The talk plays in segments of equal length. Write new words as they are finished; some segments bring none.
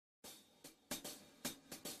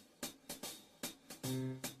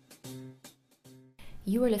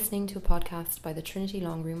You are listening to a podcast by the Trinity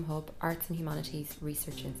Longroom Hub Arts and Humanities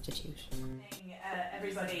Research Institute.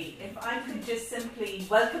 Everybody, if I could just simply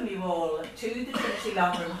welcome you all to the Trinity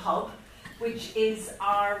Longroom Hub, which is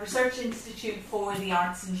our research institute for the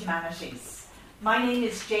arts and humanities. My name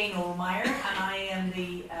is Jane Ohlmeyer and I am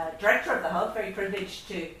the director of the Hub, very privileged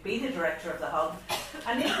to be the director of the Hub.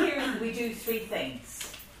 And in here we do three things.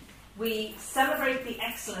 We celebrate the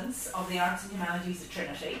excellence of the arts and humanities at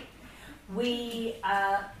Trinity. We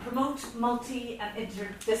promote multi and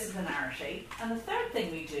interdisciplinarity. And the third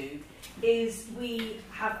thing we do is we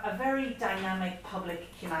have a very dynamic public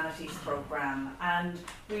humanities programme, and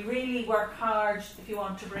we really work hard, if you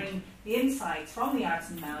want, to bring the insights from the arts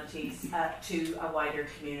and humanities to a wider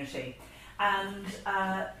community. And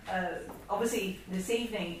obviously this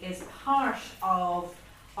evening is part of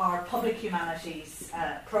our public humanities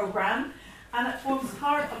programme, and it forms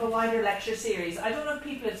part of a wider lecture series. I don't know if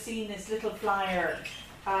people have seen this little flyer,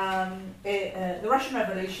 The Russian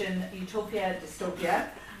Revolution, Utopia, Dystopia.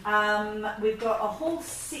 We've got a whole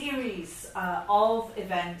series of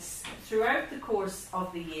events throughout the course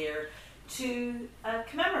of the year to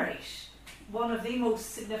commemorate one of the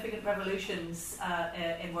most significant revolutions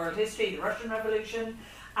in world history, the Russian Revolution,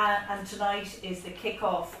 and tonight is the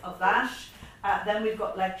kick-off of that. Then we've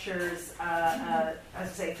got lectures, as I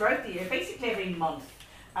say, throughout the year, basically every month.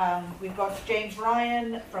 We've got James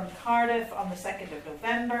Ryan from Cardiff on the 2nd of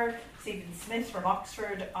November, Stephen Smith from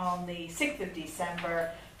Oxford on the 6th of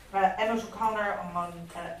December, Emma O'Connor on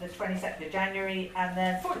the 22nd of January, and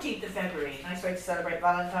then 14th of February, nice way to celebrate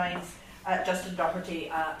Valentine's, Justin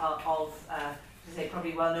Doherty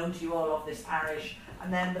probably well known to you all of this parish.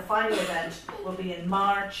 And then the final event will be in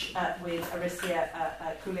March with Aristia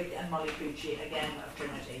Kulik and Molly Pucci, again of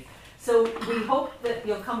Trinity. So we hope that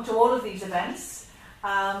you'll come to all of these events.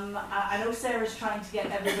 I know Sarah's trying to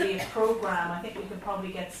get everybody a programme. I think we could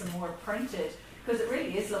probably get some more printed, because it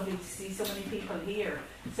really is lovely to see so many people here.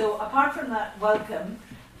 So apart from that welcome,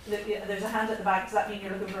 there's a hand at the back. Does that mean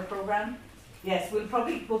you're looking for a programme? Yes,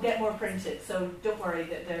 we'll get more printed, so don't worry.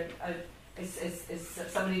 Is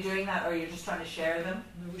somebody doing that, or you're just trying to share them?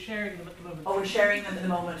 No, we're sharing them at the moment. Oh, we're sharing them at the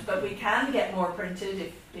moment, but we can get more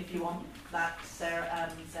printed if you want that, Sarah.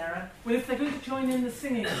 Well, if they're going to join in the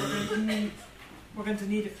singing, we're going to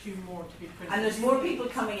need a few more to be printed. And there's more people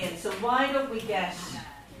coming in, so why don't we get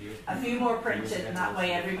a few more printed, and that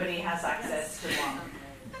way everybody has access to one.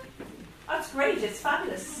 That's great. It's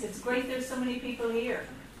fabulous. It's great there's so many people here.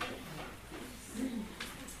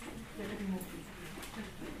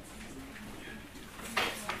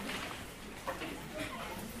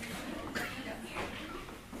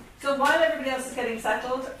 So while everybody else is getting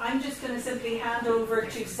settled, I'm just going to simply hand over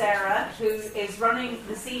to Sarah, who is running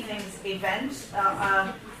this evening's event,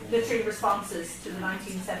 Literary Responses to the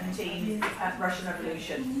 1917 Russian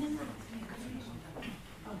Revolution.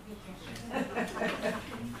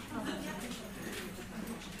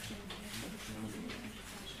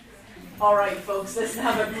 All right, folks, let's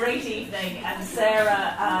have a great evening, and Sarah,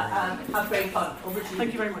 have great fun. Over to you.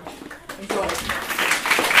 Thank you very much. Enjoy.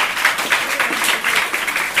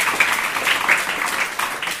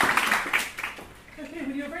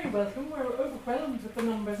 Welcome. We're overwhelmed with the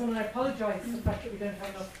numbers, and I apologise for the fact that we don't have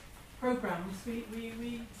enough programmes. We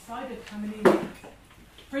decided how many we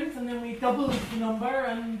print, and then we doubled the number,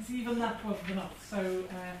 and even that wasn't enough. So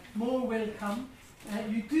more will come.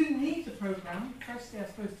 You do need a programme, firstly, I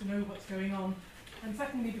suppose, to know what's going on, and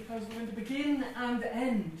secondly, because we're going to begin and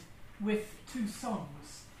end with two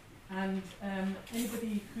songs. And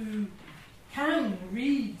anybody who can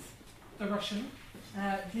read the Russian,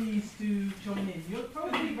 please do join in. You'll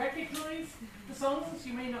probably recognise the songs,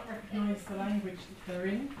 you may not recognise the language that they're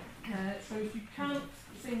in. So if you can't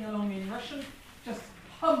sing along in Russian, just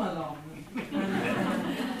hum along.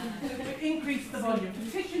 To increase the volume,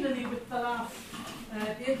 particularly with the last,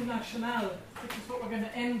 the Internationale, which is what we're going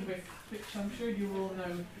to end with, which I'm sure you all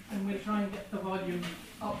know, and we'll try and get the volume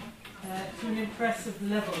up to an impressive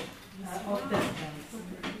level of depth.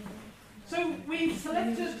 So we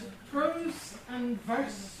selected prose and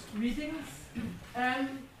verse readings.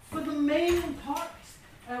 For the main part,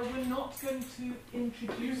 we're not going to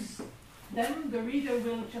introduce them. The reader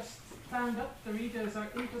will just stand up. The readers are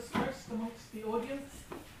interspersed amongst the audience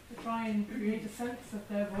to try and create a sense of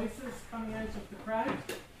their voices coming out of the crowd.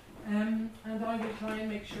 And I will try and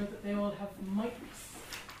make sure that they all have mics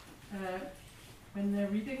when they're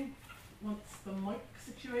reading, once the mic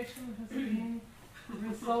situation has been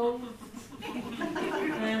resolved.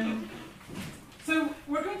 So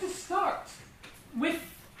we're going to start with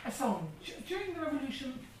a song. During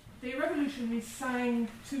the revolutionaries sang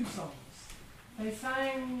two songs. They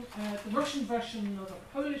sang the Russian version of a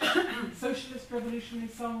Polish socialist revolutionary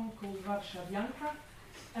song called Warszawianka,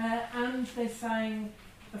 and they sang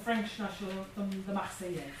the French national anthem, the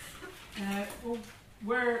Marseillaise. Well,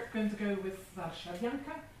 we're going to go with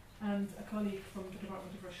Warszawianka, and a colleague from the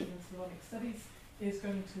Department of Russian and Slavonic Studies is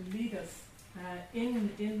going to lead us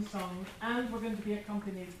in song, and we're going to be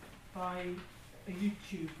accompanied by a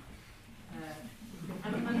YouTube.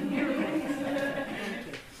 And here it is.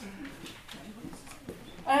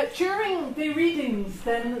 During the readings,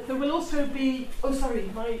 then there will also be. Oh, sorry,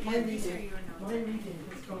 my reading. My reading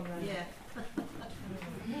has gone round. Yeah.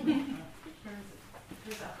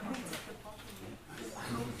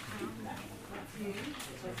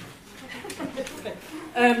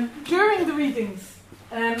 During the readings,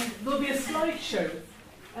 there'll be a slideshow,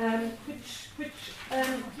 which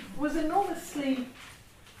was enormously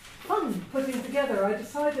fun putting together. I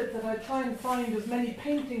decided that I'd try and find as many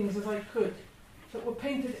paintings as I could that were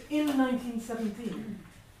painted in 1917.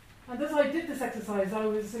 And as I did this exercise, I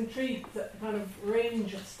was intrigued at the kind of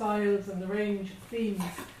range of styles and the range of themes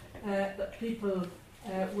that people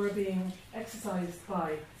were being exercised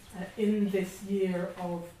by in this year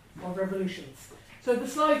of revolutions. So the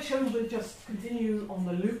slideshow will just continue on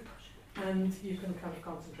the loop, and you can kind of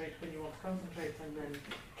concentrate when you want to concentrate and then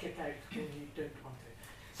click out when you don't want to.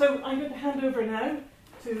 So I'm going to hand over now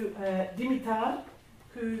to Dimitar,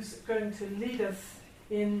 who's going to lead us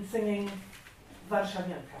in singing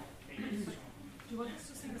Warszawianka. Do you want us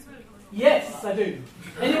to sing as well? Yes, I do.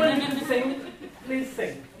 Anyone who can sing, please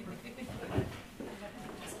sing.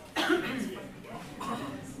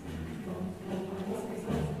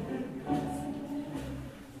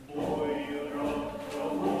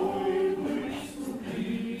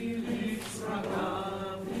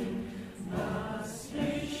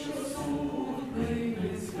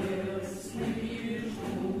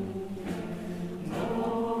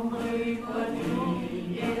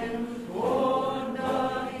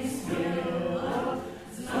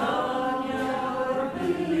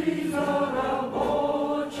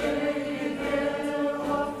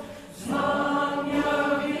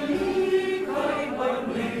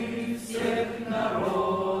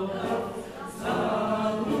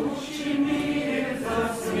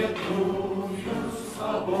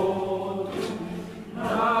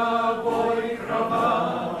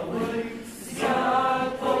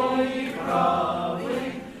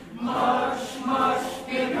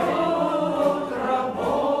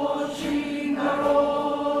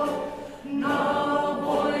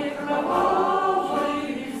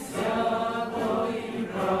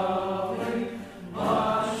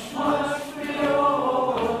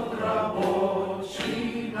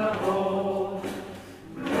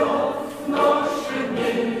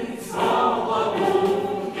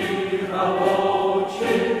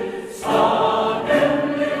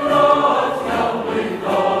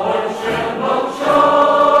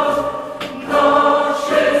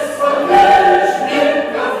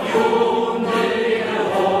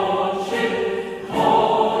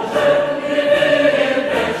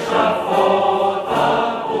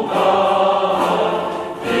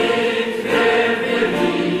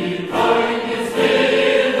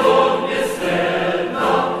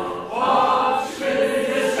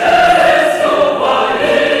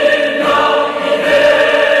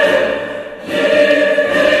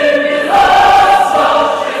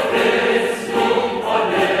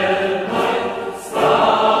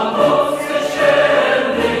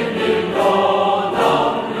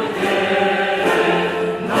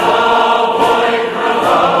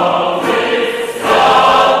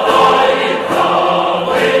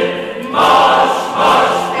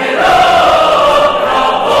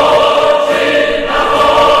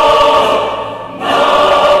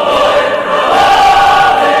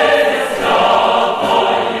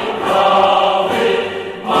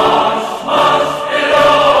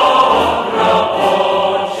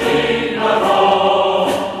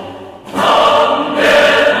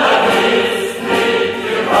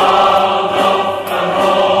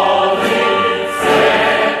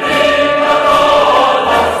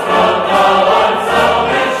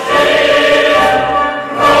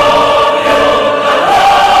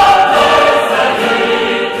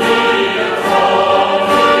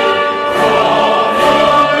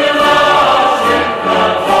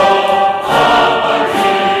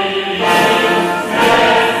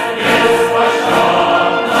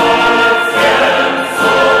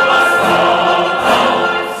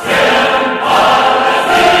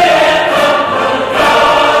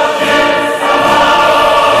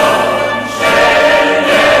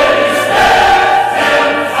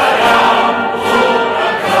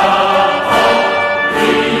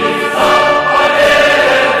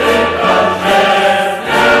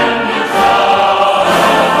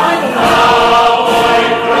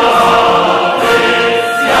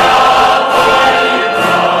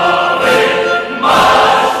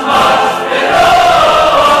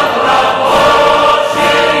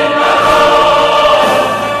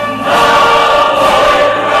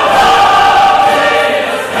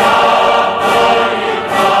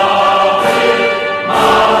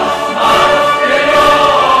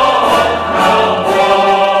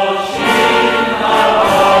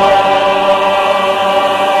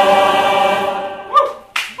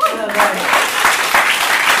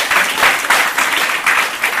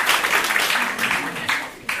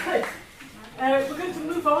 We're going to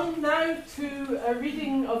move on now to a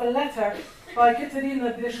reading of a letter by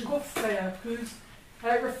Katerina Deshkovskaya, who's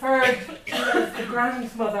referred to as the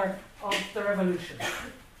grandmother of the revolution.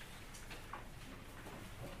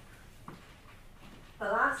 The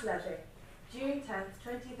last letter, June 10th,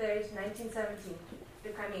 23rd, 1917, the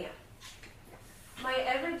Crimea. My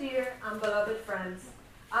ever dear and beloved friends,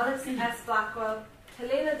 Alice S. Blackwell,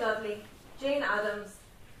 Helena Dudley, Jane Addams,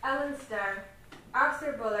 Ellen Starr,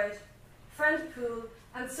 Arthur Bullard, Friend Poole,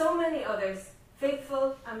 and so many others,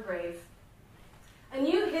 faithful and brave. A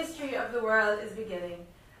new history of the world is beginning,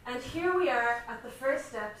 and here we are at the first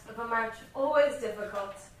steps of a march always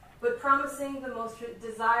difficult, but promising the most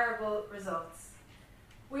desirable results.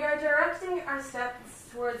 We are directing our steps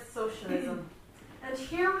towards socialism, and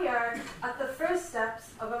here we are at the first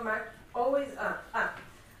steps of a march always up.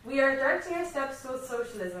 We are directing our steps towards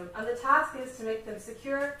socialism, and the task is to make them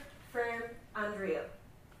secure, firm, and real.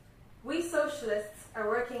 We socialists are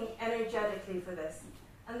working energetically for this,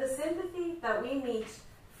 and the sympathy that we meet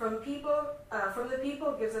from the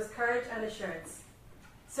people gives us courage and assurance.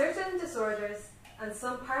 Certain disorders and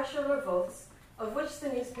some partial revolts, of which the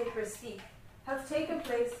newspapers speak, have taken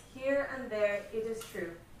place here and there, it is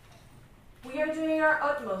true. We are doing our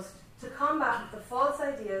utmost to combat the false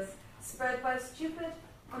ideas spread by stupid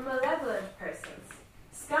or malevolent persons,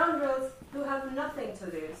 scoundrels who have nothing to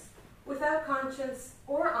lose, without conscience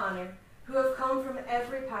or honour, who have come from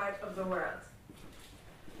every part of the world.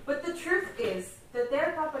 But the truth is that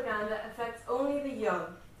their propaganda affects only the young,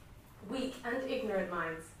 weak and ignorant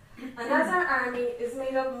minds, and as our army is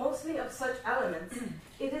made up mostly of such elements,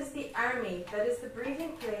 it is the army that is the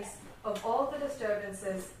breeding place of all the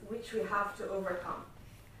disturbances which we have to overcome.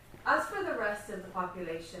 As for the rest of the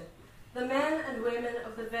population, the men and women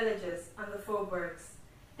of the villages and the faubourgs,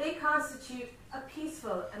 they constitute a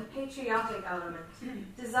peaceful and patriotic element,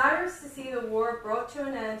 desirous to see the war brought to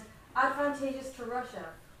an end advantageous to Russia,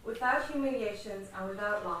 without humiliations and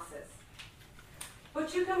without losses.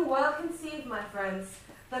 But you can well conceive, my friends,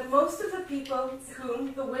 that most of the people,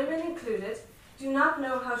 whom the women included, do not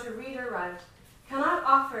know how to read or write, cannot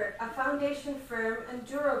offer a foundation firm and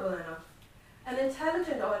durable enough, an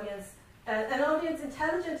audience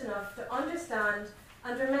intelligent enough to understand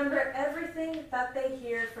and remember everything that they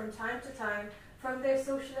hear from time to time from their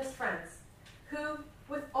socialist friends, who,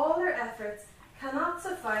 with all their efforts, cannot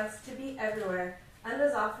suffice to be everywhere and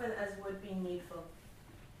as often as would be needful.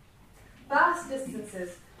 Vast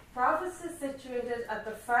distances, provinces situated at the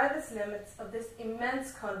farthest limits of this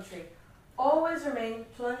immense country, always remain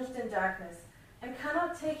plunged in darkness and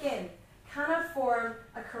cannot take in, cannot form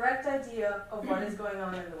a correct idea of what is going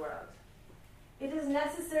on in the world. It is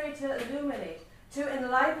necessary to illuminate, to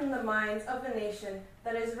enlighten the minds of a nation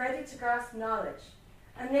that is ready to grasp knowledge,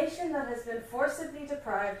 a nation that has been forcibly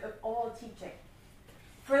deprived of all teaching.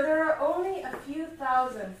 For there are only a few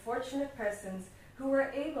thousand fortunate persons who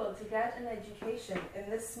were able to get an education in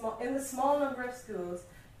the small number of schools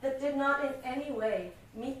that did not in any way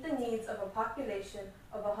meet the needs of a population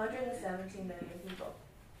of 170 million people.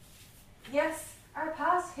 Yes, our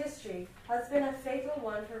past history has been a fatal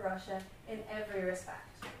one for Russia in every respect.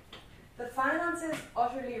 The finances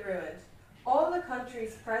utterly ruined, all the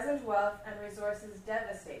country's present wealth and resources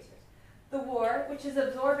devastated, the war, which is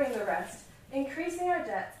absorbing the rest, increasing our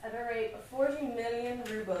debts at a rate of 40 million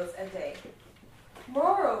rubles a day.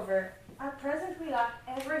 Moreover, at present we lack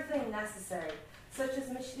everything necessary, such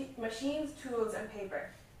as machines, tools, and paper.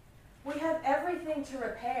 We have everything to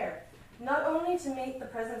repair, not only to meet the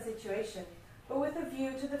present situation, but with a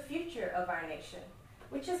view to the future of our nation,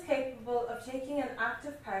 which is capable of taking an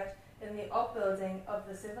active part in the upbuilding of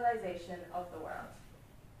the civilization of the world.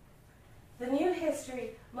 The new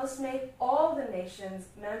history must make all the nations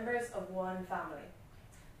members of one family.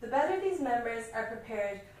 The better these members are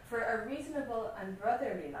prepared for a reasonable and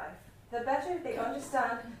brotherly life, the better they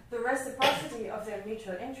understand the reciprocity of their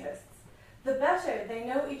mutual interests, the better they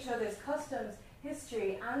know each other's customs,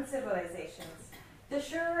 history, and civilizations, the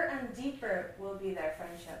surer and deeper will be their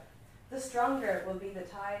friendship, the stronger will be the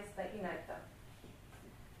ties that unite them.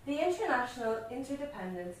 The international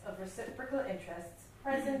interdependence of reciprocal interests,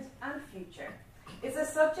 present and future, is a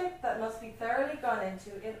subject that must be thoroughly gone into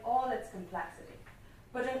in all its complexity.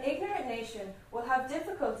 But an ignorant nation will have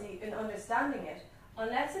difficulty in understanding it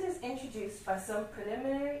unless it is introduced by some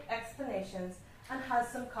preliminary explanations and has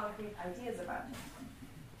some concrete ideas about it.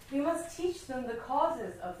 We must teach them the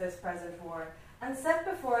causes of this present war and set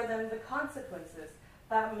before them the consequences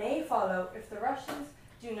that may follow if the Russians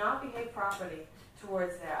do not behave properly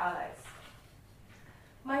towards their allies.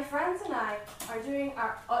 My friends and I are doing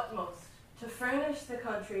our utmost to furnish the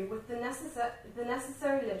country with the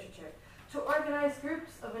necessary literature to organize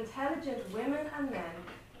groups of intelligent women and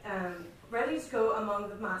men ready to go among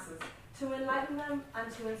the masses, to enlighten them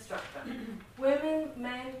and to instruct them. Women,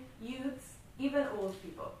 men, youths, even old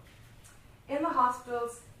people. In the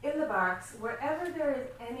hospitals, in the barracks, wherever there is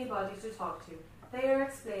anybody to talk to, they are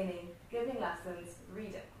explaining, giving lessons,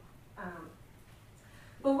 reading.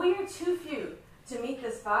 But we are too few to meet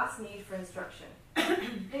this vast need for instruction.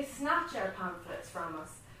 They snatch our pamphlets from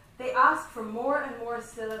us. They ask for more and more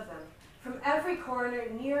still of them. From every corner,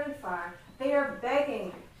 near and far, they are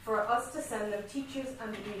begging for us to send them teachers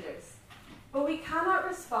and readers. But we cannot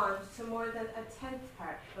respond to more than a 10th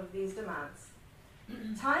part of these demands.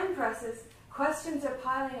 Time presses, questions are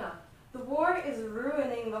piling up. The war is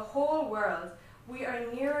ruining the whole world. We are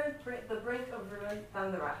nearer the brink of ruin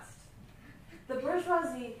than the rest. The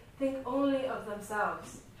bourgeoisie think only of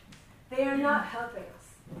themselves. They are not helping us.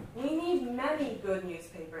 We need many good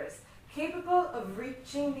newspapers, capable of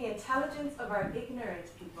reaching the intelligence of our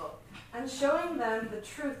ignorant people and showing them the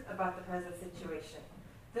truth about the present situation,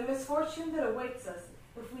 the misfortune that awaits us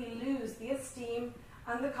if we lose the esteem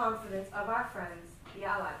and the confidence of our friends, the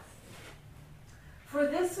Allies. For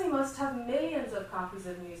this we must have millions of copies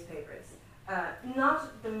of newspapers,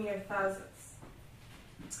 not the mere thousands.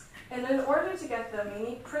 And in order to get them, we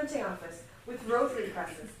need printing office with rotary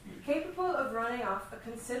presses, capable of running off a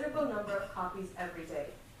considerable number of copies every day.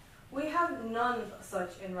 We have none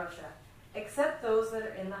such in Russia, except those that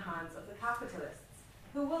are in the hands of the capitalists,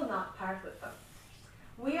 who will not part with them.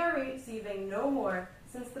 We are receiving no more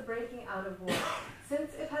since the breaking out of war,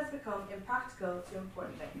 since it has become impractical to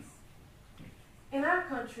import things. In our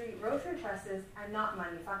country, rotary presses are not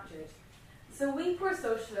manufactured, so we poor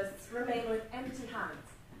socialists remain with empty hands,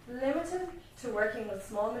 limited to working with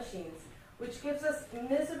small machines, which gives us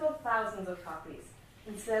miserable thousands of copies,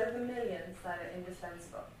 instead of the millions that are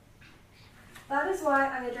indispensable. That is why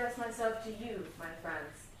I address myself to you, my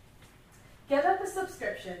friends. Get up a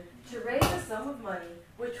subscription to raise a sum of money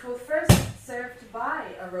which will first serve to buy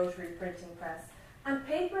a rotary printing press and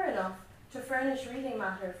paper enough to furnish reading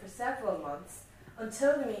matter for several months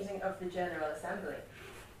until the meeting of the General Assembly.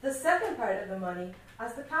 The second part of the money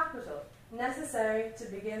as the capital necessary to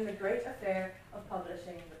begin the great affair of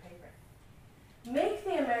publishing the paper. Make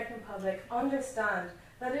the American public understand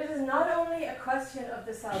that it is not only a question of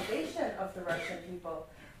the salvation of the Russian people,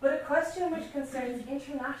 but a question which concerns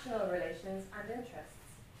international relations and interests.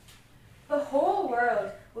 The whole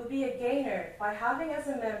world will be a gainer by having as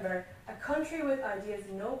a member a country with ideas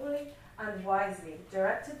nobly and wisely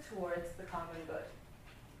directed towards the common good.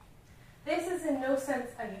 This is in no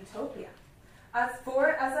sense a utopia. As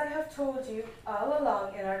I have told you all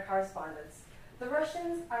along in our correspondence, the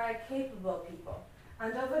Russians are a capable people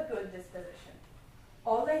and of a good disposition.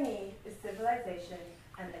 All they need is civilization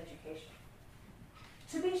and education.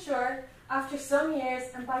 To be sure, after some years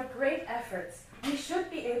and by great efforts, we should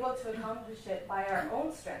be able to accomplish it by our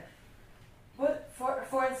own strength. But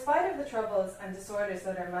for in spite of the troubles and disorders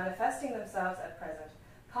that are manifesting themselves at present,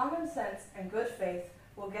 common sense and good faith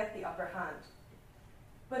will get the upper hand.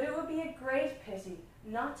 But it would be a great pity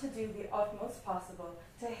not to do the utmost possible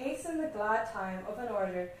to hasten the glad time of an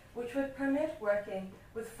order which would permit working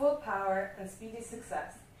with full power and speedy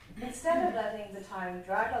success, instead of letting the time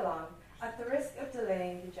drag along at the risk of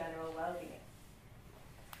delaying the general well-being.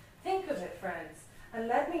 Think of it, friends, and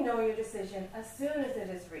let me know your decision as soon as it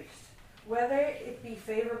is reached, whether it be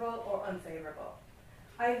favorable or unfavorable.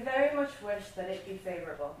 I very much wish that it be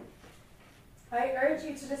favorable. I urge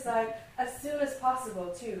you to decide as soon as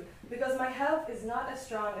possible, too, because my health is not as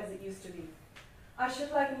strong as it used to be. I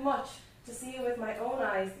should like much to see with my own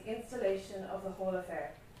eyes the installation of the whole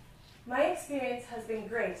affair. My experience has been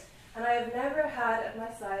great, and I have never had at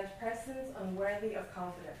my side persons unworthy of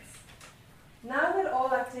confidence. Now that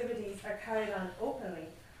all activities are carried on openly,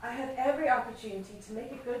 I have every opportunity to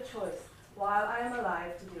make a good choice while I am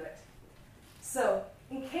alive to do it. So,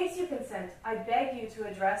 in case you consent, I beg you to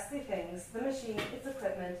address the things, the machine, its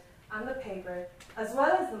equipment, and the paper, as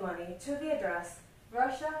well as the money, to the address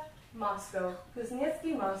Russia, Moscow,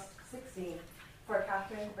 Kuznetsky Most, 16, for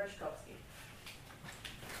Catherine Bershkovsky.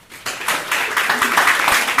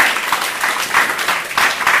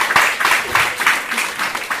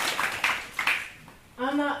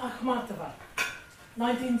 Anna Akhmatova,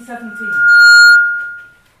 1917.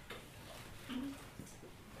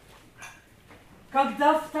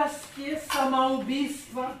 Когда в тоске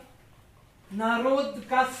самоубийства народ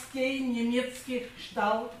костей немецких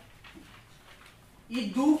ждал, и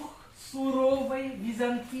дух суровой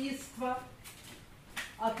византийства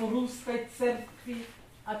от русской церкви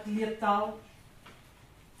отлетал,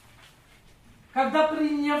 когда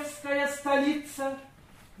Приневская столица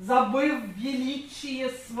забыв величие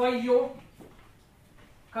свое,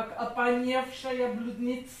 как опоневшая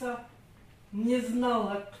блудница, не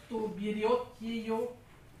знала, кто берет ее.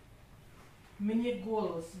 Мне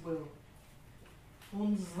голос был,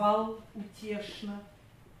 он звал утешно,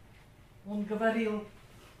 он говорил: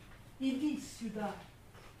 иди сюда,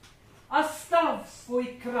 оставь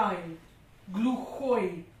свой край,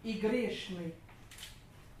 глухой и грешный,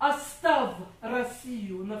 оставь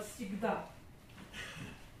Россию навсегда.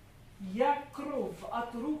 Я кровь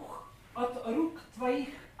от рук твоих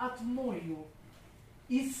отмою,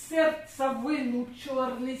 из сердца выну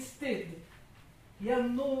черный стыд. Я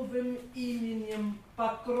новым именем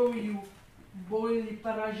покрою боль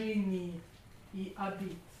поражений и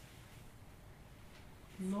обид.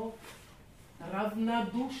 Но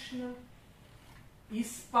равнодушно и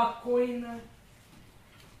спокойно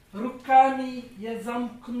руками я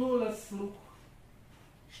замкнула слух,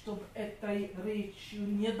 чтоб этой речью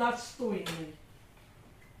недостойной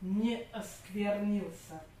не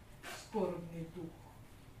осквернился скорбный дух.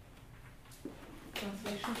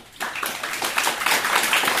 Translation.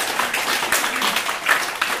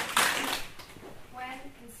 When,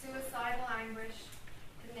 in suicidal anguish,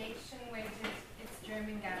 the nation waited its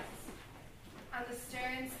German guests, and the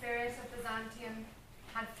stern spirit of Byzantium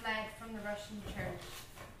had fled from the Russian church.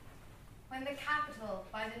 When the capital,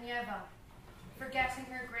 by the Neva, forgetting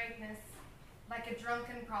her greatness, like a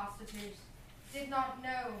drunken prostitute, did not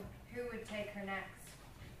know who would take her next,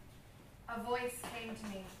 a voice came to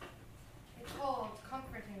me. It told,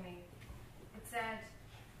 comforting me. It said,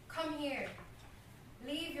 "Come here.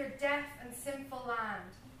 Leave your deaf and sinful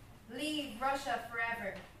land. Leave Russia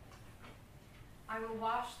forever. I will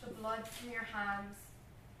wash the blood from your hands,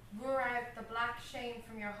 roar out the black shame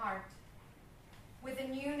from your heart. With a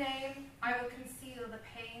new name, I will conceal the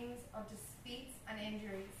pains of disputes and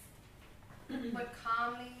injuries." But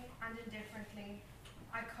calmly and indifferently,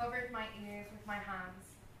 I covered my ears with my hands,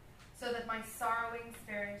 so that my sorrowing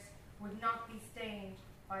spirit would not be stained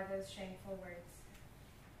by those shameful words.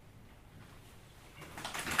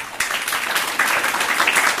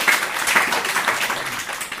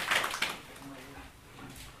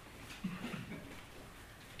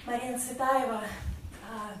 Marina Tsvetaeva,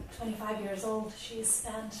 25 years old, she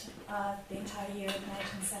spent the entire year of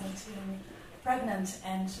 1917 pregnant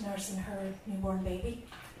and nursing her newborn baby.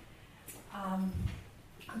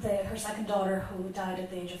 Her second daughter, who died at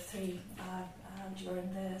the age of 3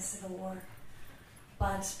 during the Civil War.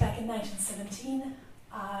 But back in 1917,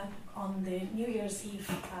 on the New Year's Eve,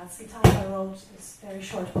 Tsvetaeva wrote this very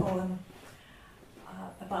short poem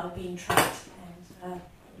about being trapped and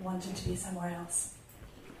wanting to be somewhere else.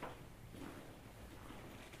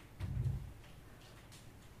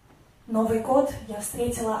 Новый год я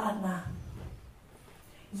встретила одна.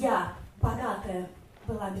 Я, богатая,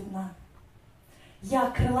 была бедна.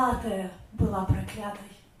 Я, крылатая, была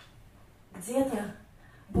проклятой. Где-то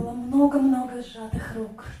было много-много сжатых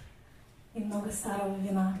рук и много старого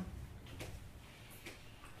вина.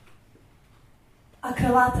 А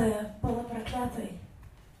крылатая была проклятой,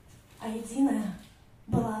 а единая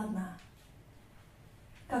была одна,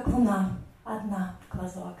 как луна одна в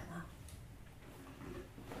глазу окна.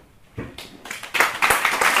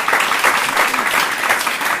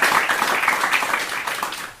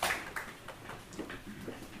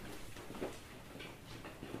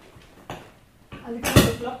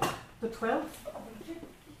 Alexander Bloch, the 12th.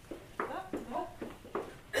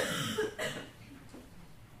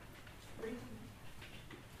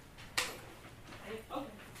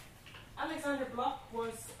 Alexander Bloch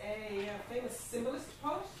was a famous symbolist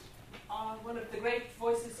poet, one of the great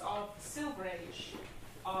voices of the Silver Age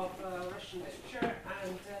of Russian literature,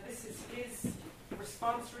 and this is his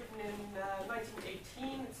response written in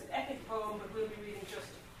 1918. It's an epic poem, but we'll be reading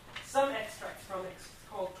just some extracts from it. It's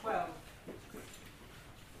called 12.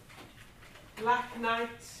 Black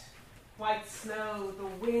night, white snow, the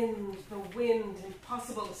wind,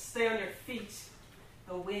 impossible to stay on your feet.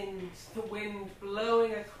 The wind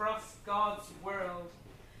blowing across God's world.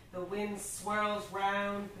 The wind swirls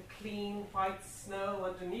round the clean white snow.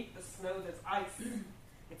 Underneath the snow there's ice.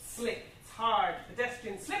 It's slick, it's hard.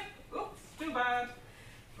 Pedestrians slip. Oops, too bad.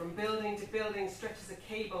 From building to building stretches a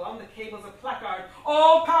cable. On the cable's a placard.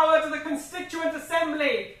 All power to the Constituent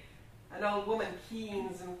Assembly. An old woman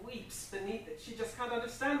keens and weeps beneath it. She just can't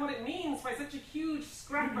understand what it means by such a huge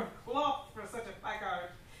scrap of cloth for such a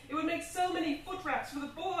placard. It would make so many foot wraps for the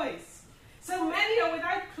boys. So many are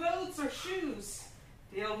without clothes or shoes.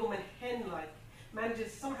 The old woman, hen-like,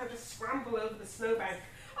 manages somehow to scramble over the snowbank.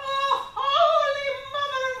 Oh, Holy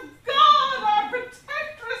Mother of God, our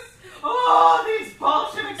protectress! Oh, these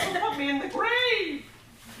Bolsheviks will put me in the grave!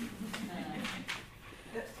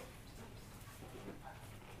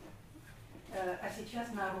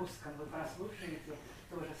 русском вы прослушаете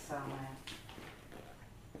то же самое.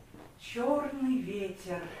 Черный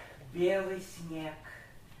ветер, белый снег,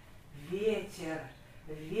 ветер,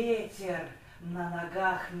 ветер, на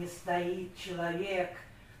ногах не стоит человек,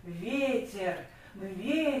 ветер,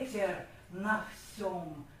 ветер на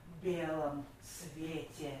всем белом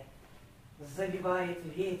свете. Завивает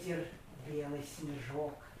ветер белый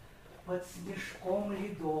снежок, под снежком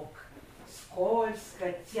ледок,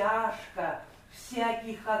 скользко, тяжко,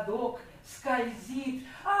 всякий ходок скользит.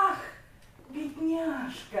 Ах,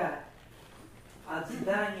 бедняжка! От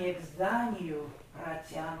здания к зданию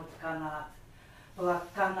протянут канат.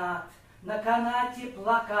 Канат, на канате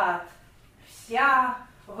плакат. Вся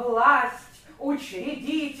власть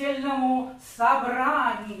учредительному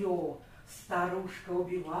собранию. Старушка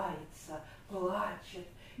убивается, плачет,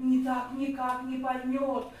 не так никак не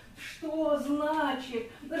поймет, что значит,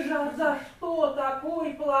 за что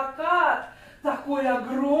такой плакат, такой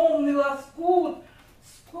огромный лоскут.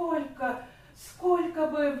 Сколько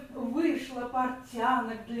бы вышло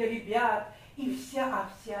портянок для ребят, и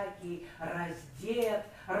всякий раздет,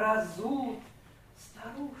 разут.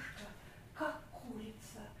 Старушка, как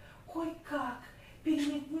курица, кой-как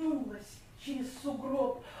переметнулась через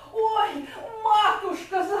сугроб. Ой,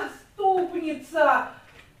 матушка-заступница!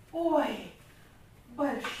 Ой,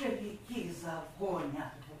 большевики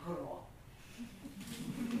загонят в гроб.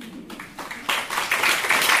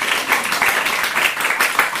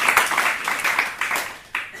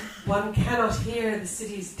 One cannot hear the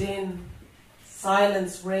city's din.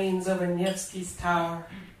 Silence reigns over Nevsky's tower.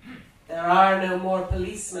 There are no more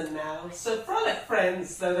policemen now, so frolic,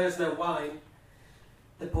 friends, though there's no wine.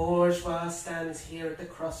 The bourgeois stands here at the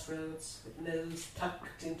crossroads, with nose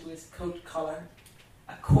tucked into his coat collar.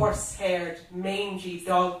 A coarse-haired, mangy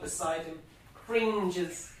dog beside him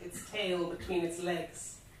cringes its tail between its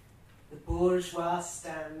legs. The bourgeois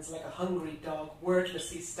stands like a hungry dog.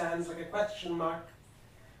 Wordless he stands like a question mark.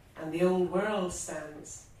 And the old world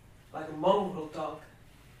stands like a mongrel dog,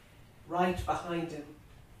 right behind him,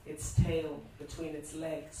 its tail between its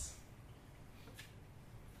legs.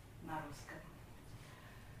 На русском.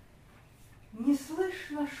 Не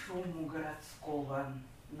слышно шуму городского,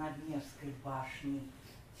 над Невской башней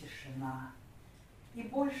тишина. И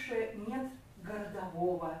больше нет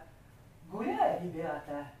городового. Гуляй,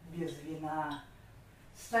 ребята, без вина.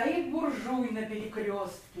 Стоит буржуй на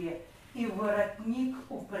перекрестке, и воротник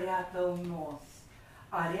упрятал нос,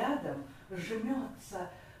 а рядом жмется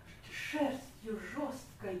шерстью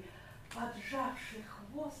жесткой, поджавший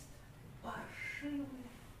хвост паршивый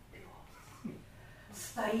пес.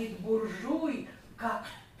 Стоит буржуй, как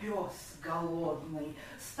пес голодный,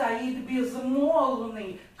 стоит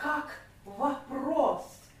безмолвный, как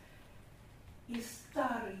вопрос. И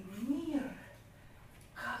старый мир,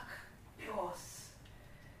 как пес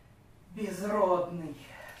безродный,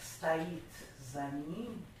 стоит за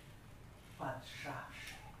ним,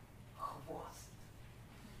 поджавший хвост.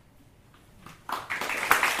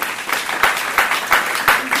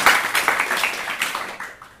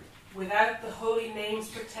 Without the holy name's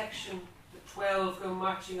protection, the 12 go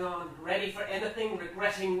marching on, ready for anything,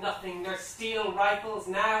 regretting nothing. Their steel rifles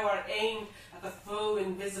now are aimed at the foe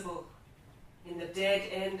invisible, in the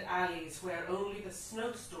dead-end alleys where only the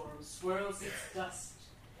snowstorm swirls its dust,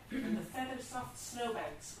 and the feather-soft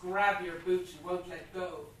snowbanks grab your boot and won't let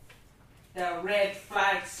go. Their red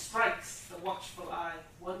flag strikes the watchful eye.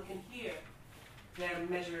 One can hear their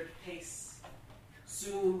measured pace.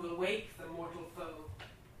 Soon will wake the mortal foe,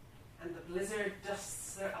 and the blizzard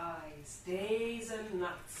dusts their eyes, days and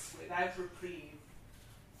nights without reprieve.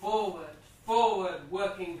 Forward, forward,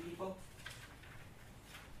 working people.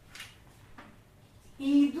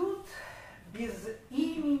 И идут без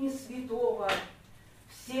имени святого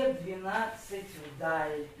все 12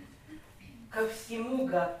 вдаль. Ко всему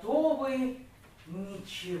готовы,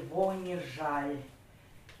 ничего не жаль.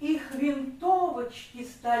 Их винтовочки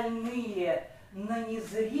стальные на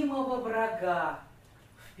незримого врага.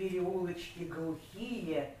 В переулочке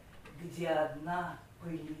глухие, где одна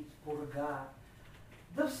пылит пурга.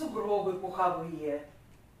 Да в сугробы пуховые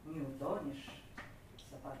не утонешь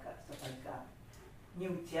сапога, не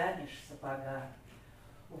утянешь сапога.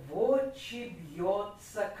 В очи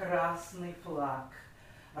бьется красный флаг,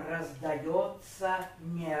 раздается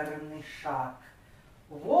мерный шаг.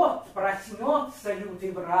 Вот проснется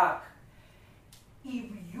лютый враг, и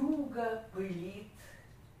вьюга пылит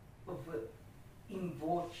им в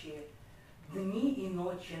очи дни и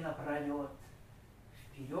ночи напролет.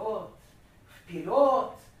 Вперед,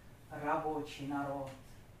 вперед, рабочий народ!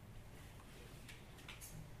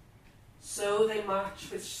 So they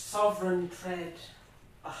march with sovereign tread,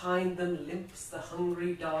 a Behind them limps the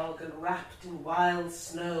hungry dog, and wrapped in wild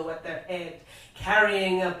snow at their head,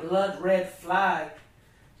 carrying a blood-red flag.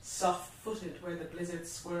 Soft-footed where the blizzard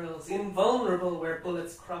swirls, invulnerable where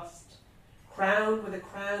bullets crossed, crowned with a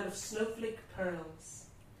crown of snowflake pearls,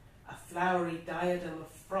 a flowery diadem of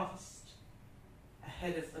frost.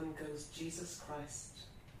 Ahead of them goes Jesus Christ.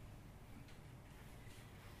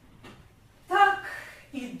 Так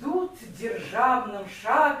идут державным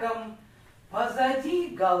шагом, позади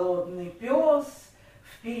голодный пес,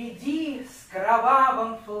 впереди с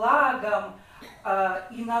кровавым флагом,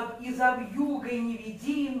 и за вьюгой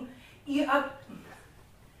невидим, и от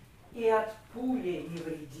пули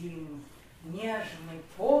невредим. Нежной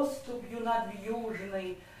поступью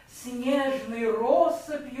надвьюжной, снежной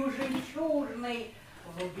россыпью жемчужной,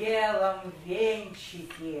 в белом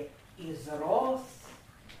венчике из роз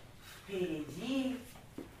впереди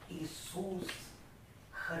Иисус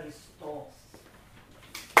Христос.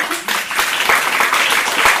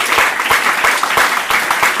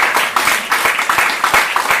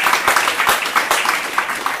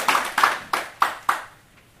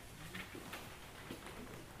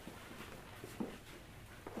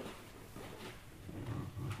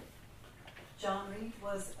 John Reed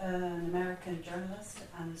was an American journalist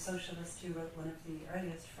and socialist who wrote one of the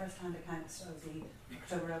earliest first-hand accounts of the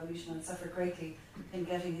October Revolution and suffered greatly in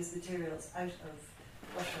getting his materials out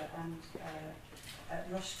of Russia and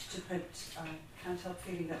rushed to print. I can't help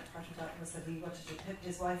feeling that part of that was that he wanted to put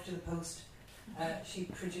his wife to the post. She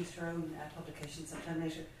produced her own publication sometime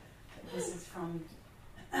later. This is from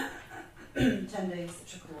 10 Days That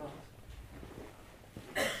Shook the World.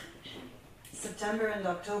 September and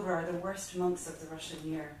October are the worst months of the Russian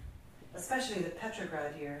year, especially the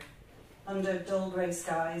Petrograd year. Under dull grey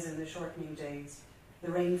skies in the shortening days,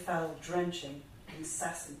 the rain fell drenching,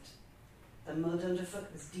 incessant. The mud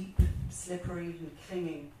underfoot was deep, slippery and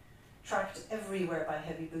clinging, tracked everywhere by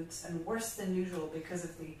heavy boots, and worse than usual because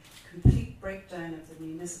of the complete breakdown of the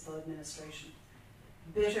municipal administration.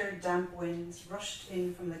 Bitter, damp winds rushed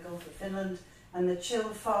in from the Gulf of Finland, and the chill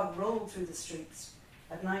fog rolled through the streets.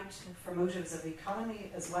 At night, for motives of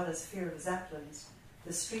economy as well as fear of zeppelins,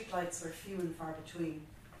 the streetlights were few and far between.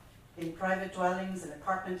 In private dwellings and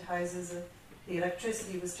apartment houses, the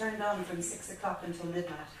electricity was turned on from 6 o'clock until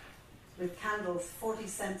midnight, with candles 40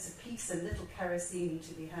 cents apiece and little kerosene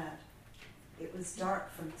to be had. It was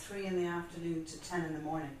dark from 3 in the afternoon to 10 in the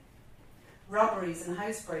morning. Robberies and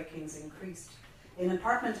housebreakings increased. In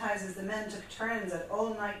apartment houses, the men took turns at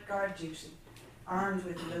all-night guard duty, armed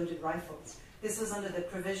with loaded rifles. This was under the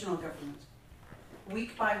provisional government.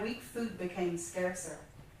 Week by week, food became scarcer.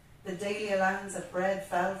 The daily allowance of bread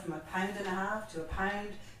fell from £1.50 to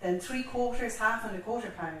 £1, then 3/4, half and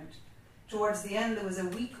 £1/4 pound. Towards the end, there was a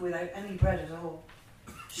week without any bread at all.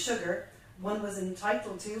 Sugar, one was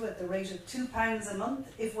entitled to at the rate of £2 a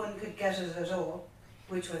month if one could get it at all,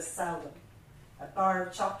 which was seldom. A bar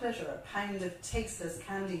of chocolate or a pound of tasteless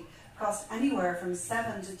candy cost anywhere from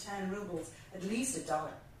 7 to 10 rubles, at least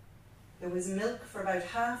 $1. There was milk for about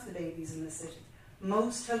half the babies in the city.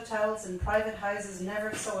 Most hotels and private houses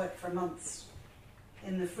never saw it for months.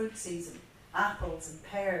 In the fruit season, apples and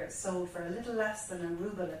pears sold for a little less than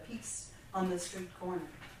 ₹1 apiece on the street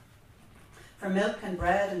corner. For milk and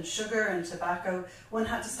bread and sugar and tobacco, one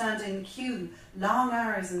had to stand in queue long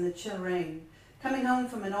hours in the chill rain. Coming home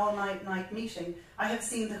from an all-night night meeting, I have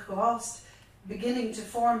seen the Khvost beginning to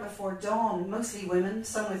form before dawn, mostly women,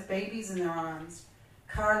 some with babies in their arms.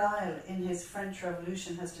 Carlyle, in his French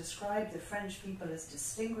Revolution, has described the French people as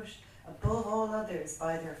distinguished above all others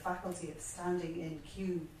by their faculty of standing in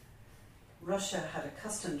queue. Russia had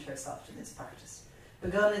accustomed herself to this practice,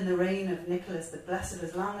 begun in the reign of Nicholas the Blessed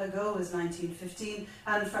as long ago as 1915,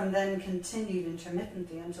 and from then continued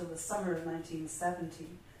intermittently until the summer of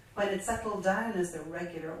 1917, when it settled down as the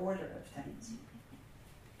regular order of things.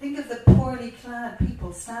 Think of the poorly clad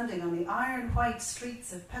people standing on the iron-white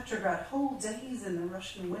streets of Petrograd whole days in the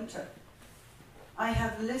Russian winter. I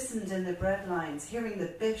have listened in the bread lines, hearing the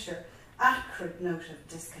bitter, acrid note of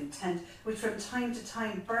discontent, which from time to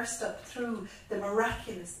time burst up through the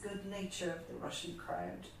miraculous good nature of the Russian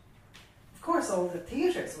crowd. Of course, all the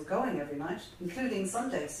theatres were going every night, including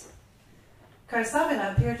Sundays.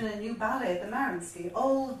 Karsavina appeared in a new ballet at the Mariinsky.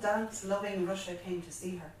 All dance-loving Russia came to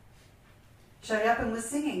see her. Chelyabin was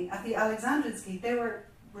singing at the Alexandrinsky. They were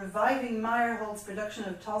reviving Meyerhold's production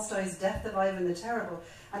of Tolstoy's Death of Ivan the Terrible,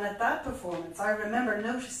 and at that performance I remember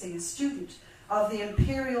noticing a student of the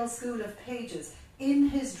Imperial School of Pages in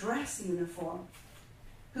his dress uniform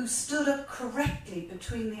who stood up correctly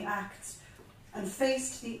between the acts and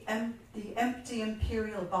faced the empty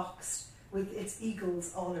imperial box with its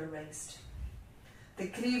eagles all erased. the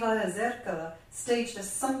Krivaya Zerkala staged a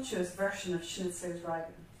sumptuous version of Schnitzler's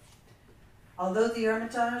Reigen. Although the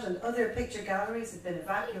Hermitage and other picture galleries had been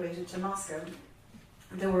evacuated to Moscow,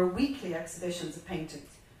 there were weekly exhibitions of paintings.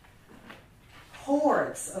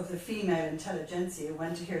 Hordes of the female intelligentsia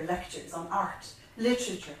went to hear lectures on art,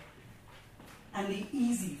 literature, and the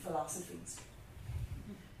easy philosophies.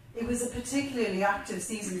 It was a particularly active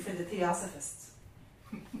season for the Theosophists.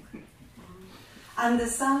 And the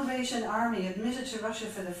Salvation Army, admitted to Russia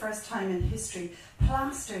for the first time in history,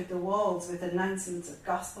 plastered the walls with announcements of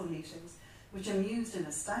gospel meetings, which amused and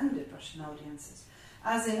astounded Russian audiences.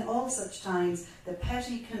 As in all such times, the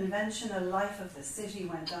petty conventional life of the city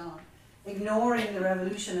went on, ignoring the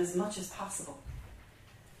revolution as much as possible.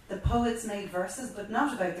 The poets made verses, but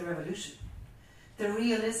not about the revolution. The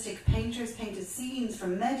realistic painters painted scenes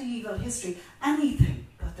from medieval history, anything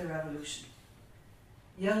but the revolution.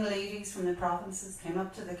 Young ladies from the provinces came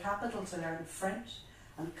up to the capital to learn French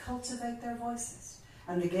and cultivate their voices.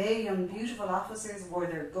 And the gay young beautiful officers wore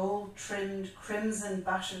their gold-trimmed crimson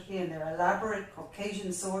bashiki and their elaborate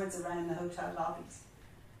Caucasian swords around the hotel lobbies.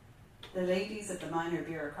 The ladies at the minor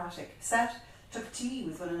bureaucratic set took tea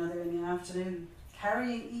with one another in the afternoon,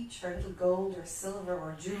 carrying each her little gold or silver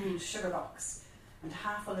or jewelled sugar box and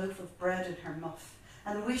half a loaf of bread in her muff,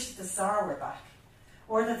 and wished the Tsar were back,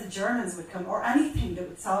 or that the Germans would come, or anything that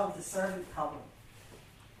would solve the servant problem.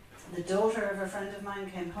 The daughter of a friend of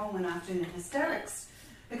mine came home one afternoon in hysterics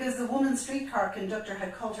because the woman streetcar conductor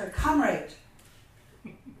had called her comrade.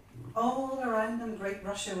 All around them, great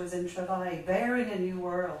Russia was in travail, bearing a new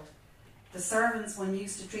world. The servants one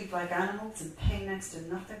used to treat like animals and pay next to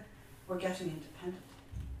nothing were getting independent.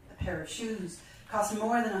 A pair of shoes cost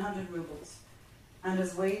more than 100 rubles, and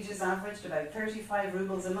as wages averaged about 35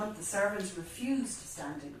 rubles a month, the servants refused to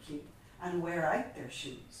stand in queue and wear out their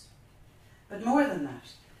shoes. But more than that,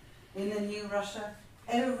 in the new Russia,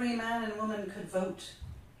 every man and woman could vote.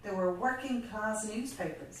 There were working class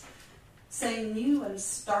newspapers saying new and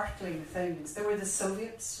startling things. There were the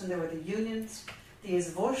Soviets and there were the unions. The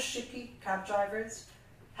izvozchiki, cab drivers,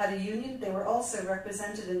 had a union. They were also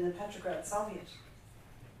represented in the Petrograd Soviet.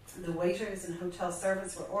 The waiters and hotel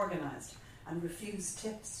servants were organised and refused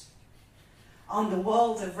tips. On the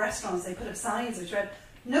walls of restaurants they put up signs which read,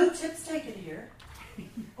 "No tips taken here,"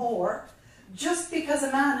 or "Just because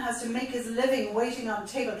a man has to make his living waiting on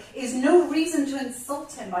table is no reason to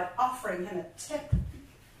insult him by offering him a tip."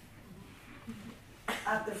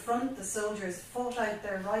 At the front, the soldiers fought out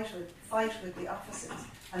their fight with the officers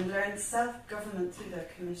and learned self-government through their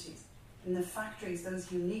committees. In the factories,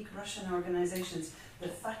 those unique Russian organizations, the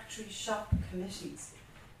factory shop committees,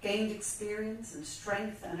 gained experience and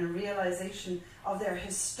strength and a realization of their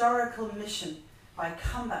historical mission by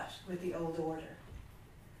combat with the old order.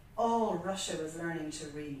 All Russia was learning to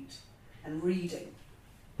read, and reading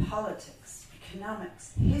politics,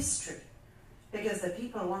 economics, history, because the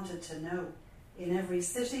people wanted to know. In every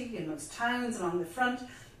city, in most towns, along the front,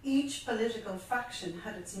 each political faction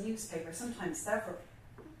had its newspaper, sometimes several.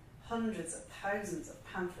 Hundreds of thousands of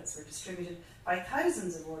pamphlets were distributed by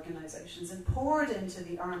thousands of organizations and poured into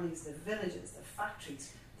the armies, the villages, the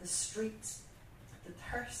factories, the streets. The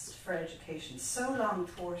thirst for education, so long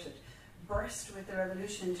thwarted, burst with the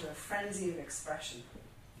revolution into a frenzy of expression.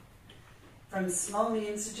 From Smolny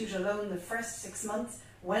Institute alone, the first 6 months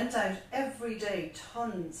went out every day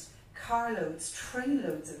tons, carloads,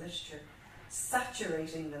 trainloads of literature,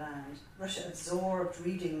 saturating the land. Russia absorbed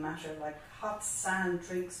reading matter like hot sand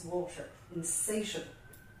drinks water, insatiable.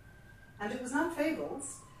 And it was not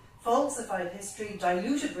fables, falsified history,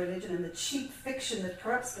 diluted religion, and the cheap fiction that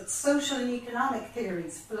corrupts, but social and economic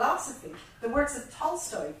theories, philosophy, the works of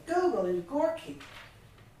Tolstoy, Gogol, and Gorky.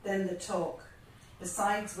 Then the talk,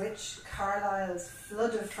 besides which Carlyle's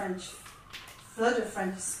flood of French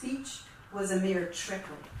speech was a mere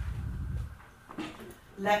trickle.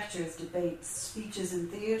 Lectures, debates, speeches in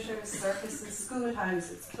theatres, circuses,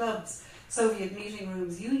 schoolhouses, clubs, Soviet meeting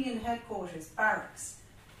rooms, union headquarters, barracks,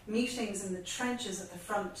 meetings in the trenches at the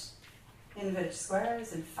front, in village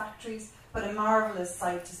squares, in factories, but a marvellous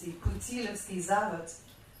sight to see Putilovsky Zavod,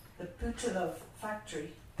 the Putilov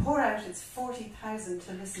factory, pour out its 40,000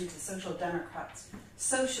 to listen to social democrats,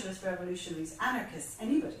 socialist revolutionaries, anarchists,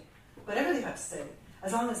 anybody, whatever they had to say,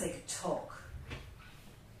 as long as they could talk.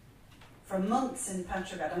 For months in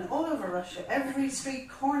Petrograd and all over Russia, every street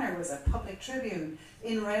corner was a public tribune.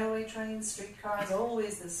 In railway trains, streetcars,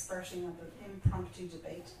 always the spurting of an impromptu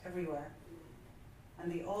debate everywhere. And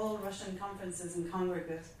the all-Russian conferences and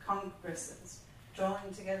congresses,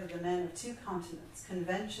 drawing together the men of 2 continents,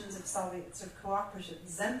 conventions of Soviets, of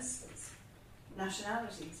cooperatives, zemstvos,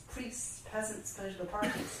 nationalities, priests, peasants, political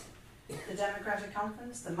parties. the Democratic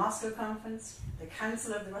Conference, the Moscow Conference, the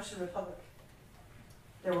Council of the Russian Republic.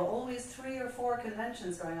 There were always 3 or 4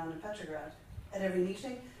 conventions going on in Petrograd. At every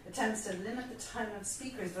meeting, attempts to limit the time of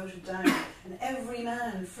speakers voted down, and every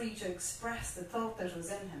man free to express the thought that was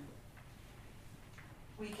in him.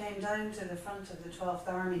 We came down to the front of the 12th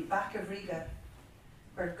Army, back of Riga,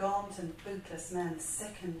 where gaunt and bootless men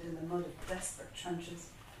sickened in the mud of desperate trenches.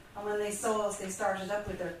 And when they saw us, they started up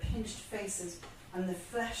with their pinched faces and the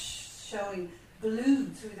flesh showing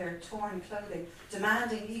glued through their torn clothing,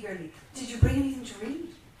 demanding eagerly, "Did you bring anything to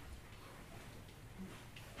read?"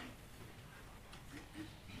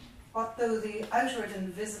 What though the outward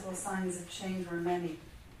and visible signs of change were many?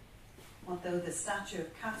 What though the statue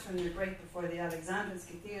of Catherine the Great before the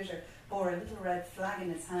Alexandrinsky Theatre bore a little red flag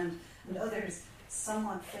in its hand, and others,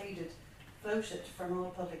 somewhat faded, floated from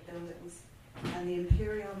all public buildings, and the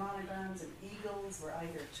imperial monograms and eagles were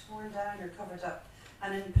either torn down or covered up,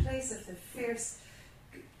 and in place of the fierce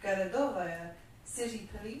Garadovaya city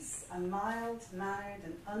police, a mild-mannered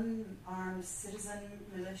and unarmed citizen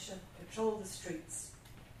militia patrolled the streets.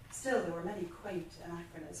 Still, there were many quaint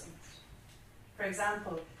anachronisms. For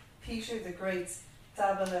example, Peter the Great's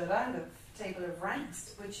Tabla Rangov, table of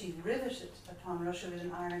ranks, which he riveted upon Russia with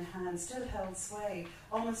an iron hand, still held sway.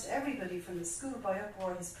 Almost everybody from the schoolboy up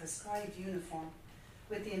wore his prescribed uniform,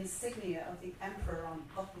 with the insignia of the emperor on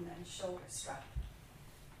button and shoulder strap.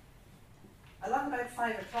 Along about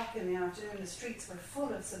 5 o'clock in the afternoon, the streets were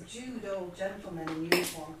full of subdued old gentlemen in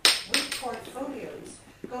uniform, with portfolios,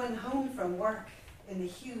 going home from work in the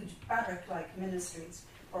huge barrack-like ministries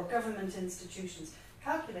or government institutions,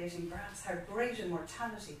 calculating perhaps how great a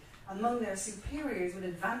mortality among their superiors would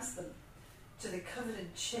advance them to the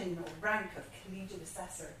coveted chin or rank of collegiate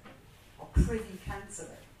assessor or privy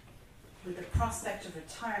councillor, with the prospect of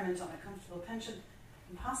retirement on a comfortable pension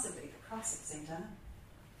and possibly the cross of St. Anne.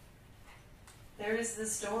 There is the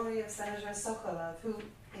story of Senator Sokolov, who,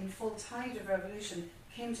 in full tide of revolution,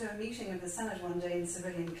 came to a meeting of the Senate one day in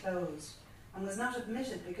civilian clothes and was not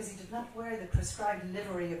admitted because he did not wear the prescribed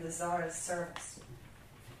livery of the Tsar's service.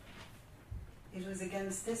 It was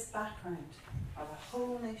against this background of a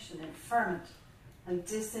whole nation in ferment and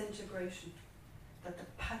disintegration that the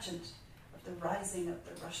pageant of the rising of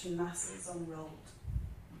the Russian masses unrolled.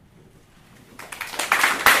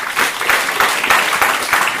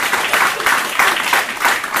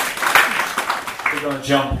 We're going to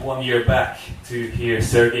jump 1 year back to hear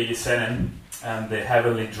Sergei Yesenin and the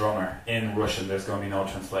Heavenly Drummer in Russian. There's going to be no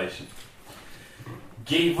translation.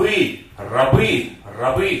 Гей вы, рабы,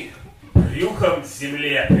 рабы, брюхом к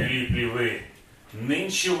земле прилипли вы,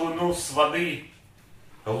 нынче луну с воды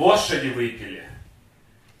лошади выпили.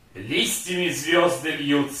 Листьями звезды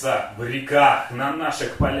льются в реках на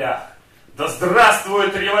наших полях. Да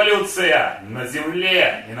здравствует революция на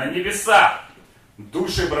земле и на небесах.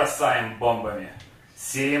 Души бросаем бомбами,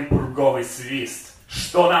 сеем пурговый свист.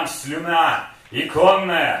 Что нам слюна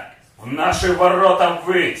иконная в наши ворота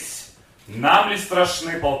ввысь? Нам ли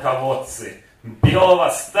страшны полководцы белого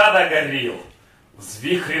стада горил?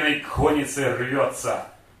 Взвихренной конницей рвется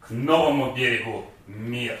к новому берегу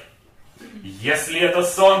мир. Если это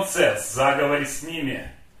солнце, заговори с ними,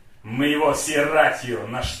 мы его всей ратью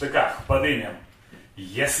на штыках подымем.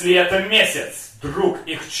 Если это месяц, друг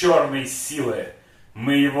их черной силы,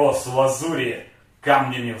 мы его с лазури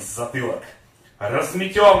камнями в затылок.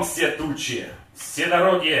 Разметем все тучи, все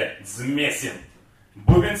дороги взмесим,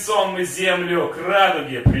 бубенцом мы землю к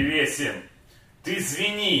радуге привесим. Ты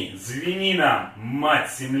звени, звени нам, мать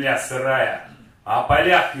земля сырая, о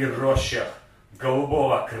полях и рощах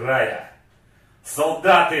голубого края.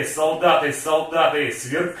 Солдаты, солдаты, солдаты,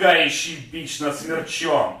 сверкающий бич над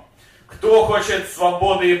смерчом. Кто хочет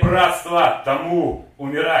свободы и братства, тому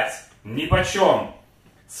умирать нипочем.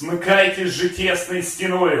 Смыкайтесь же тесной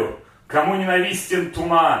стеною, кому ненавистен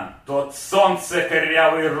туман, тот солнце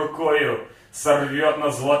корявой рукою сорвет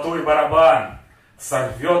на золотой барабан,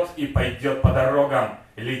 сорвет и пойдет по дорогам,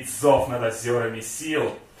 лить зов над озерами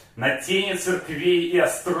сил, на тени церквей и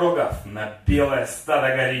острогов, на белое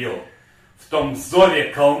стадо горил. В том зове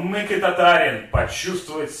калмык и татарин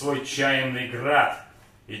почувствует свой чаянный град,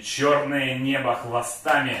 и черное небо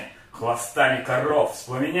хвостами, хвостами коров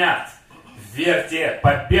вспламенят. Верьте,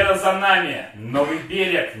 победа за нами, новый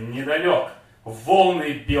берег недалек,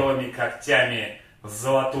 волны белыми когтями в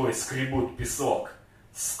золотой скребут песок.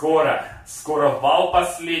 Скоро, скоро вал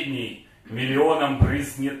последний миллионом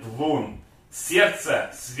брызнет лун. Сердце,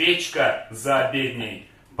 свечка за обедней,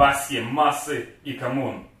 Пасхи, массы и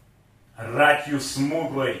коммун. Ратью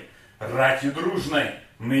смуглой, ратью дружной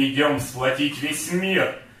мы идем сплотить весь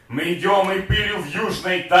мир. Мы идем, и пылью в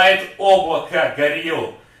южной тает облако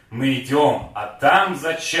горил. мы идем, а там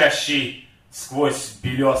за чащей, сквозь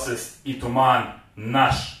белесость и туман,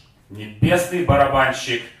 наш небесный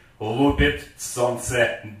барабанщик лупит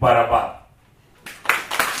солнце барабан.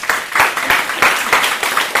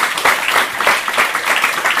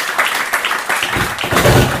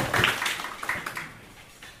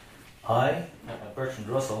 I, Bertrand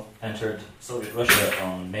Russell, entered Soviet Russia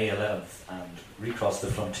on May 11th and recrossed the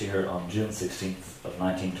frontier on June 16th of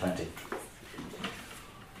 1920.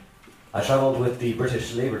 I travelled with the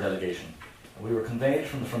British Labour delegation. We were conveyed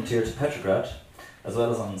from the frontier to Petrograd, as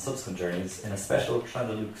well as on subsequent journeys, in a special train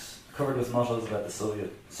de luxe covered with mottos about the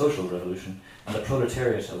Soviet social revolution and the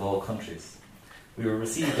proletariat of all countries. We were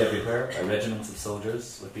received everywhere by regiments of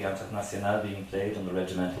soldiers, with the Internationale being played on the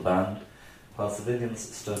regimental band, while civilians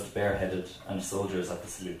stood bareheaded and soldiers at the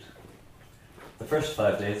salute. The first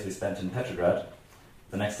 5 days we spent in Petrograd,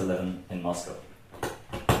 the next 11 in Moscow.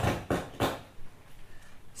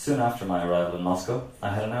 Soon after my arrival in Moscow, I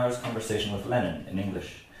had an hour's conversation with Lenin in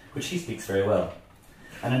English, which he speaks very well.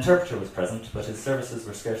 An interpreter was present, but his services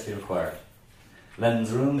were scarcely required.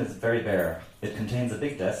 Lenin's room is very bare. It contains a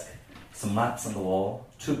big desk, some maps on the wall,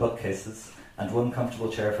 2 bookcases, and 1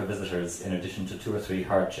 comfortable chair for visitors, in addition to 2 or 3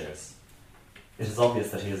 hard chairs. It is obvious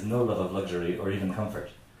that he has no love of luxury or even comfort.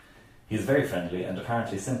 He is very friendly and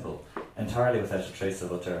apparently simple, entirely without a trace of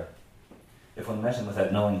hauteur. If one met him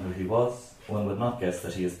without knowing who he was, one would not guess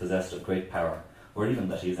that he is possessed of great power, or even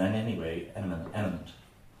that he is in any way eminent.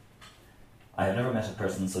 I have never met a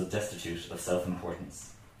person so destitute of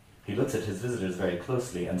self-importance. He looks at his visitors very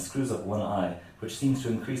closely and screws up one eye, which seems to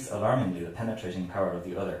increase alarmingly the penetrating power of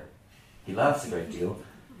the other. He laughs a great deal.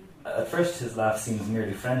 At first his laugh seems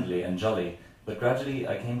merely friendly and jolly, but gradually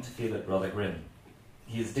I came to feel it rather grim.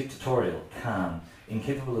 He is dictatorial, calm,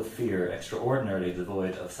 incapable of fear, extraordinarily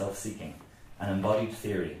devoid of self-seeking, an embodied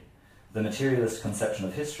theory. The materialist conception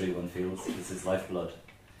of history, one feels, is his lifeblood.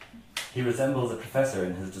 He resembles a professor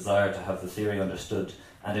in his desire to have the theory understood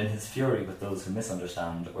and in his fury with those who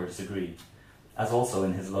misunderstand or disagree, as also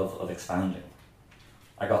in his love of expounding.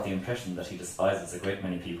 I got the impression that he despises a great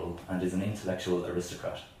many people and is an intellectual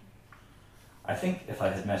aristocrat. I think if I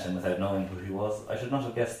had met him without knowing who he was, I should not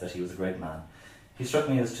have guessed that he was a great man. He struck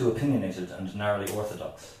me as too opinionated and narrowly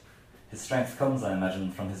orthodox. His strength comes, I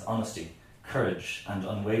imagine, from his honesty, courage, and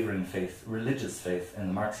unwavering faith, religious faith in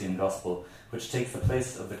the Marxian gospel, which takes the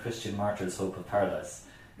place of the Christian martyr's hope of paradise,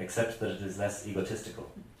 except that it is less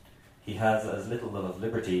egotistical. He has as little love of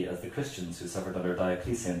liberty as the Christians who suffered under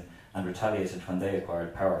Diocletian and retaliated when they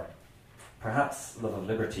acquired power. Perhaps love of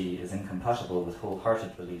liberty is incompatible with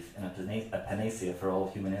wholehearted belief in a panacea for all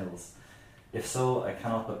human ills. If so, I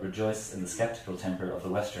cannot but rejoice in the sceptical temper of the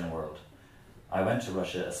Western world. I went to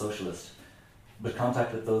Russia a socialist, but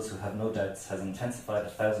contact with those who have no doubts has intensified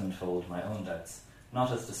 1,000-fold my own doubts,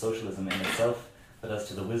 not as to socialism in itself, but as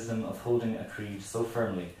to the wisdom of holding a creed so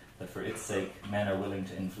firmly that for its sake men are willing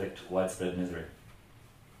to inflict widespread misery.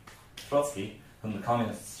 Trotsky, whom the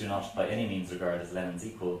communists do not by any means regard as Lenin's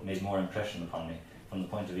equal, made more impression upon me from the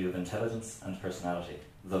point of view of intelligence and personality,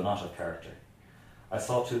 though not of character. I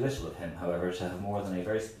saw too little of him, however, to have more than a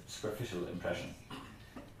very superficial impression.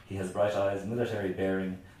 He has bright eyes, military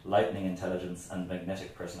bearing, lightning intelligence, and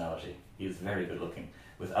magnetic personality. He is very good looking,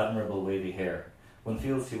 with admirable wavy hair. One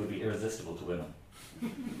feels he would be irresistible to women.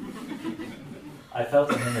 I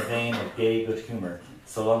felt in him a vein of gay good humour,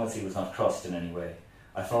 so long as he was not crossed in any way.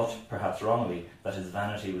 I thought, perhaps wrongly, that his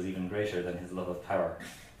vanity was even greater than his love of power,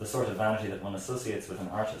 the sort of vanity that one associates with an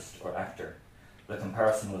artist or actor. The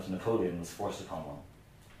comparison with Napoleon was forced upon one.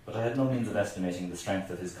 But I had no means of estimating the strength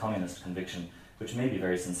of his communist conviction, which may be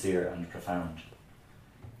very sincere and profound.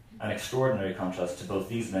 An extraordinary contrast to both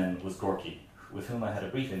these men was Gorky, with whom I had a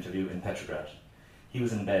brief interview in Petrograd. He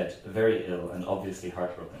was in bed, very ill and obviously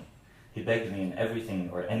heartbroken. He begged me in everything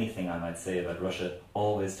or anything I might say about Russia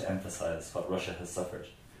always to emphasize what Russia has suffered.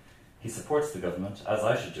 He supports the government, as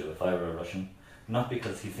I should do if I were a Russian, not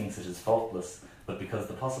because he thinks it is faultless, but because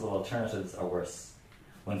the possible alternatives are worse.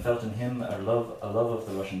 One felt in him a love of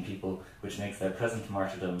the Russian people which makes their present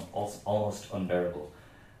martyrdom almost unbearable,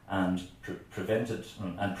 and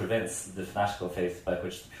prevents the fanatical faith by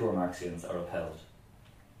which the pure Marxians are upheld.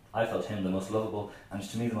 I felt him the most lovable and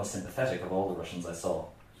to me the most sympathetic of all the Russians I saw.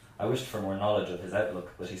 I wished for more knowledge of his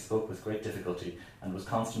outlook, but he spoke with great difficulty and was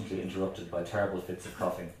constantly interrupted by terrible fits of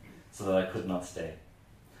coughing, so that I could not stay.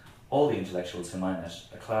 All the intellectuals whom I met,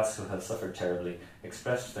 a class who had suffered terribly,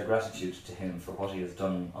 expressed their gratitude to him for what he has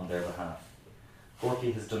done on their behalf.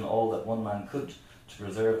 Gorky has done all that one man could to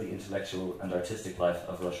preserve the intellectual and artistic life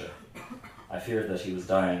of Russia. I feared that he was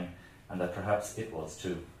dying, and that perhaps it was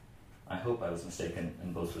too. I hope I was mistaken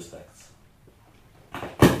in both respects.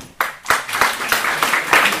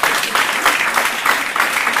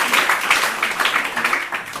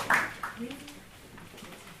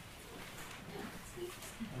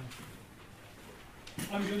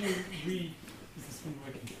 to read. Is this one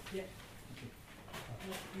working? Yeah. Okay.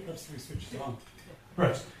 Perhaps we switch it on.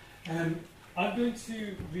 Right. I'm going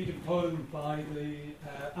to read a poem by the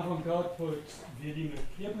avant-garde poet Vladimir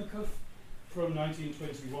Khlyebnikov from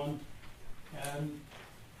 1921.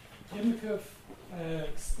 Khlyebnikov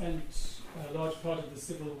spent a large part of the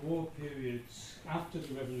Civil War period after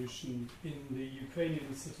the revolution in the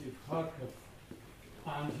Ukrainian city of Kharkov,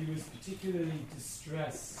 and he was particularly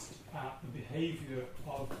distressed at the behavior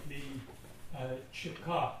of the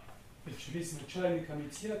ЧК, the Чрезвычайный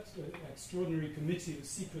комитет, extraordinary committee of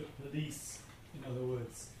secret police, in other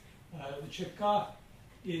words. The ЧК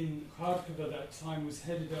in Kharkov at that time was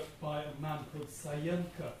headed up by a man called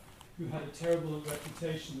Sayenko, who had a terrible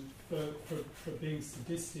reputation for being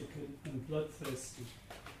sadistic and bloodthirsty.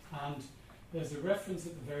 And there's a reference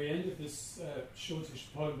at the very end of this shortish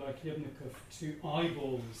poem by Khlyebnikov to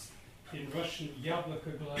eyeballs. In Russian,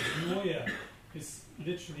 яблоко глазное is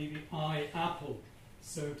literally the eye apple.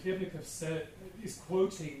 So Khlyebnikov is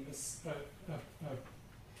quoting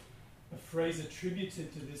a phrase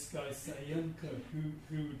attributed to this guy Sayenko,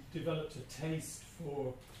 who developed a taste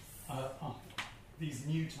for these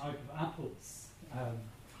new type of apples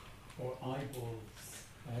or eyeballs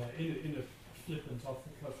in a flippant,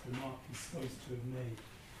 off-the-cuff remark he's supposed to have made.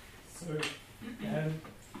 So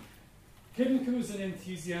Khlyebnikov was an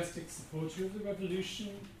enthusiastic supporter of the revolution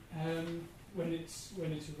when it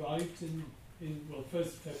arrived in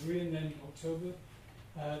first February and then October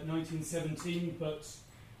 1917. But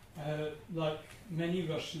like many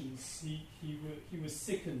Russians, he was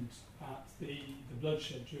sickened at the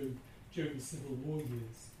bloodshed during the Civil War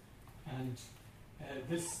years, and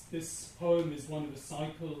this poem is one of a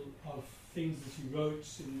cycle of things that he wrote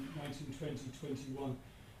in 1920-21,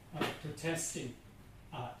 protesting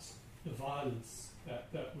at the violence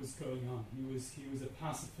that was going on. He was a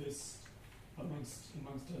pacifist amongst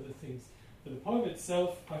other things. But the poem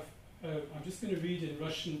itself, I'm just going to read in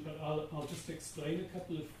Russian, but I'll just explain a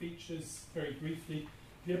couple of features very briefly.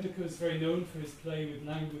 Khlyebnikov is very known for his play with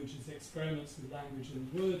language, his experiments with language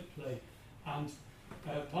and wordplay, and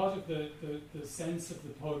part of the sense of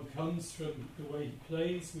the poem comes from the way he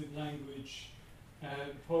plays with language.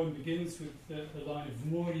 The poem begins with the line of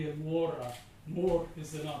Moria Mora. Mor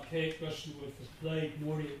is an archaic Russian word for plague,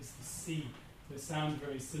 Moria is the sea. They sound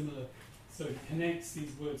very similar. So he connects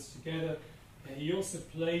these words together. He also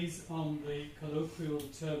plays on the colloquial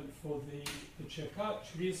term for the ЧК,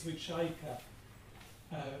 Чрезвычайка,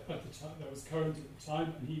 at the time, that was current at the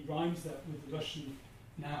time, and he rhymes that with the Russian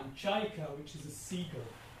noun Chaika, which is a seagull,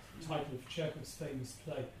 title of Chekhov's famous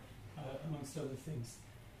play, amongst other things.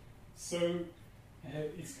 So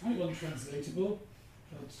it's kind of untranslatable,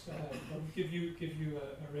 but I'll give you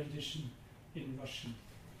a rendition in Russian.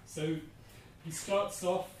 So he starts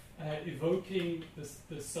off evoking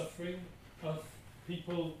the suffering of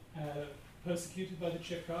people persecuted by the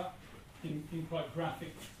ЧК in quite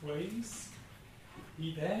graphic ways.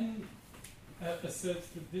 He then asserts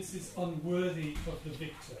that this is unworthy of the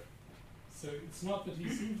victor. So it's not that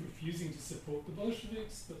he's refusing to support the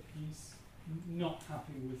Bolsheviks, but he's not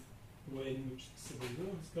happy with the way in which the Civil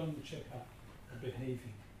War has gone, the ЧК are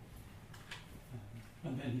behaving.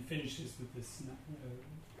 And then he finishes with this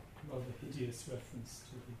rather hideous reference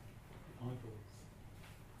to the eyeballs.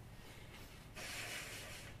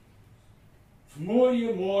 В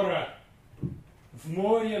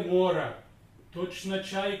море мора, точно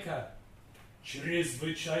чайка,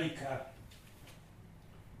 чрезвычайка.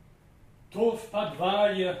 То в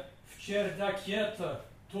подвале, в чердаке-то,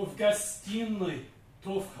 то в гостиной,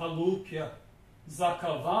 то в халупе.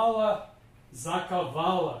 Заковала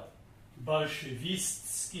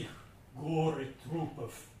большевистских горы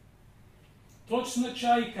трупов. Точно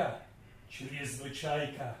чайка,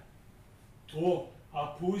 чрезвычайка. То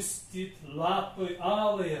опустит лапы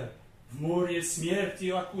алые, в море смерти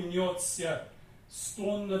окунется,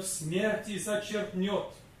 стонно в смерти зачерпнет,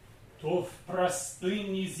 то в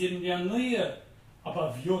простыни земляные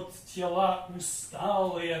обовьет тела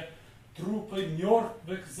усталые, трупы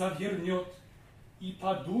мертвых завернет и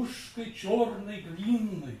подушкой черной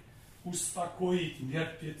глины успокоит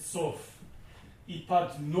мертвецов, и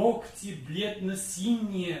под ногти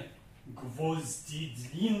бледно-синие гвозди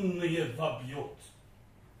длинные вобьет.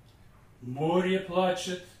 Море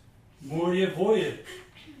плачет, море воет,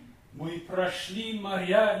 мы прошли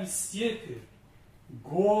моря и степи,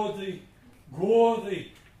 годы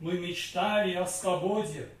мы мечтали о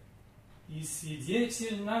свободе, и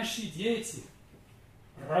свидетель наши дети,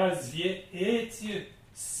 разве эти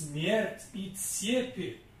смерть и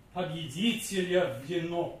цепи победителя в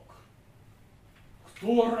венок?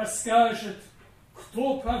 Кто расскажет,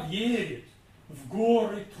 кто поверит в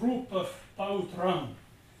горы трупов по утрам,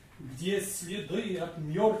 где следы от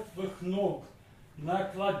мертвых ног, на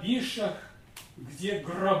клабишах, где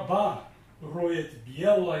гроба роет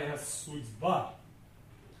белая судьба.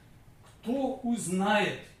 Кто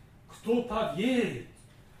узнает, кто поверит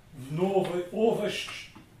в новый овощ,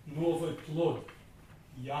 новый плод,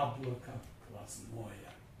 яблоко глазное.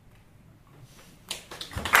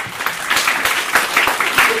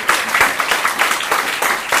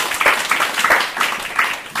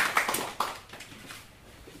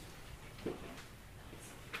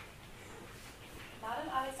 Madame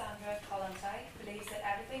Alexandra Kollontai believes that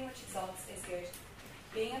everything which exalts is good.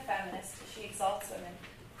 Being a feminist, she exalts women.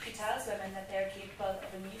 She tells women that they are capable of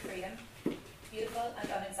a new freedom, beautiful and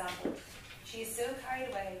unexampled. She is so carried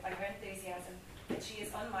away by her enthusiasm that she is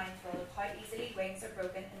unmindful of how easily wings are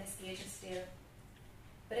broken in this age of steel.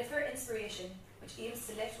 But if her inspiration, which aims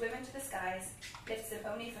to lift women to the skies, lifts them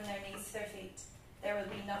only from their knees to their feet, there will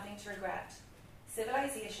be nothing to regret.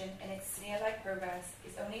 Civilization, in its snail-like progress,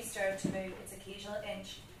 is only stirred to move its occasional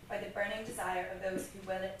inch by the burning desire of those who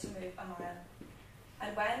will it to move a mile.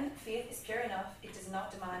 And when faith is pure enough, it does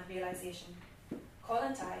not demand realization.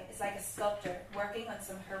 Kollontai is like a sculptor working on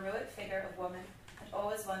some heroic figure of woman and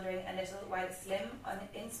always wondering a little why the slim,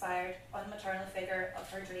 uninspired, unmaternal figure of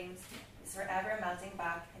her dreams is forever melting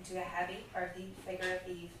back into a heavy, earthy figure of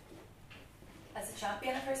Eve. As a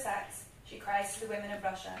champion of her sex, she cries to the women of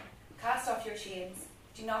Russia, "Cast off your chains.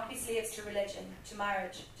 Do not be slaves to religion, to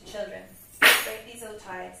marriage, to children. Break these old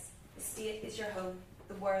ties. The state is your home.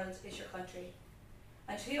 The world is your country."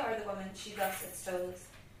 And who are the women she thus extols?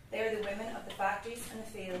 They are the women of the factories and the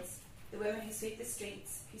fields, the women who sweep the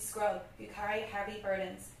streets, who scrub, who carry heavy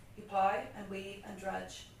burdens, who plough and weave and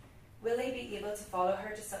drudge. Will they be able to follow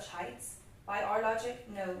her to such heights? By our logic,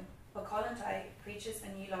 no, but Kollontai preaches a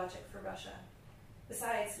new logic for Russia.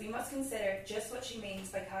 Besides, we must consider just what she means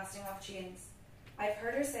by casting off chains. I've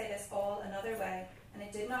heard her say this all another way, and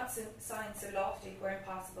it did not sound so lofty or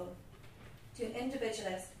impossible. To an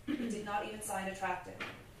individualist, it did not even sound attractive.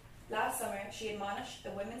 Last summer, she admonished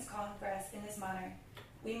the Women's Congress in this manner: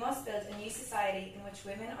 "We must build a new society in which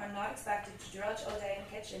women are not expected to drudge all day in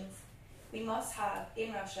kitchens. We must have,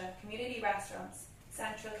 in Russia, community restaurants,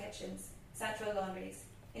 central kitchens, central laundries,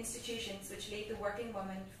 institutions which leave the working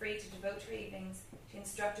woman free to devote her evenings to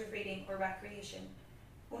instructive reading or recreation.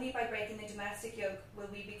 Only by breaking the domestic yoke will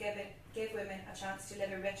we give women a chance to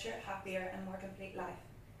live a richer, happier and more complete life."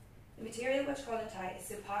 The material which Kollontai is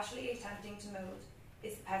so passionately attempting to mould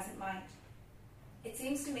is the peasant mind. It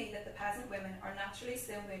seems to me that the peasant women are naturally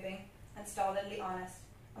slow-moving and stolidly honest,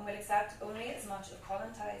 and will accept only as much of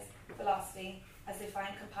Kollontai's philosophy as they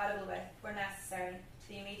find compatible with, or necessary, to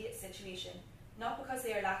the immediate situation, not because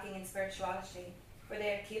they are lacking in spirituality, or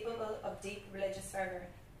they are capable of deep religious fervour,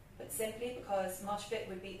 but simply because much of it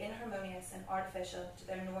would be inharmonious and artificial to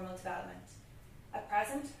their normal development. At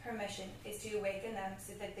present, her mission is to awaken them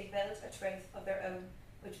so that they build a truth of their own,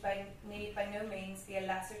 which need by no means be a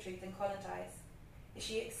lesser truth than Kollontai's. If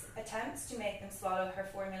she attempts to make them swallow her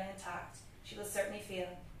formula intact, she will certainly fail.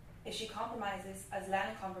 If she compromises, as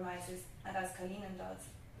Lenin compromises, and as Kalinin does,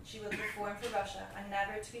 she will perform for Russia a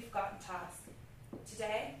never-to-be-forgotten task.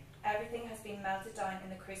 Today, everything has been melted down in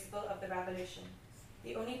the crucible of the revolution.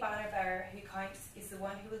 The only banner-bearer who counts is the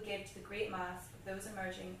one who will give to the great mass of those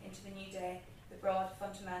emerging into the new day the broad,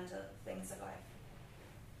 fundamental things of life.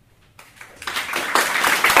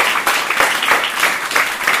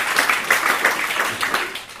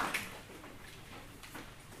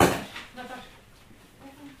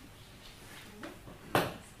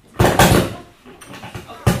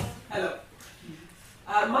 Hello.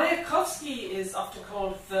 Mayakovsky is often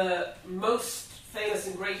called the most famous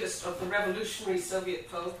and greatest of the revolutionary Soviet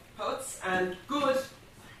poets, and Good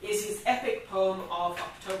is his epic poem of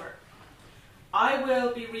October. I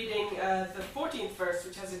will be reading the 14th verse,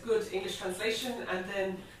 which has a good English translation, and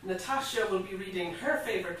then Natasha will be reading her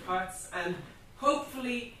favourite parts, and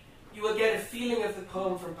hopefully you will get a feeling of the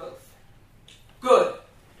poem from both. Good.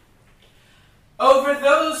 Over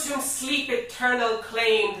those whom sleep eternal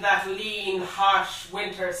claimed, that lean, harsh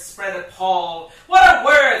winter spread a pall. What are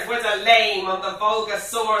words? Words are lame. On the Volga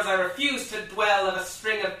sores I refuse to dwell. Of a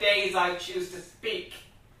string of days I choose to speak,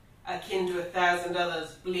 akin to 1,000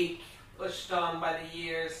 others bleak, pushed on by the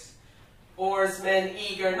years. Oarsmen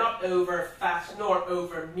eager, not over fat nor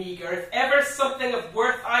over meagre. If ever something of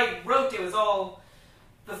worth I wrote, it was all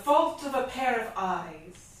the fault of a pair of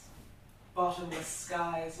eyes. Bottomless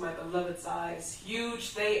skies, my beloved's eyes,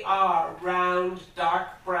 huge they are, round,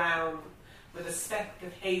 dark brown, with a speck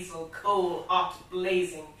of hazel, coal, hot,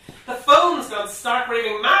 blazing. The phone's gone stark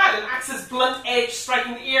raving mad, an axe's blunt edge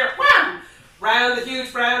striking the ear. Wham! Round the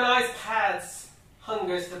huge brown eyes' pads,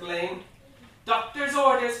 hunger's to blame. Doctor's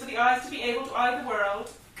orders for the eyes to be able to eye the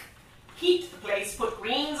world. Heat the place, put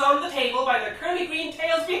greens on the table by their curly green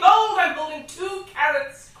tails. Behold, I'm holding 2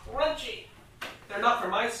 carrots, crunchy. They're not for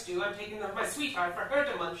my stew, I'm taking them for my sweetheart, for her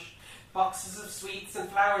to munch. Boxes of sweets and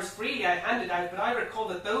flowers freely I handed out, but I recall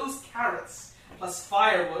that those carrots, plus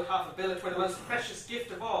firewood, half a billet, were the most precious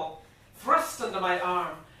gift of all. Thrust under my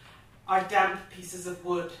arm are damp pieces of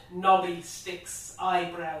wood, knobby sticks,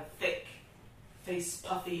 eyebrow thick. Face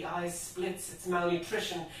puffy, eyes splits, its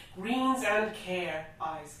malnutrition. Greens and care,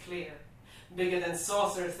 eyes clear. Bigger than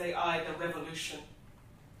saucers, they eye the revolution.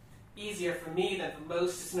 Easier for me than for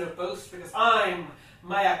most, it's no boast, because I'm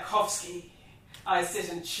Mayakovsky. I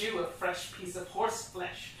sit and chew a fresh piece of horse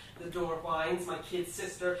flesh. The door whines, my kid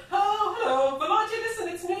sister. Oh, hello, Volodya, listen,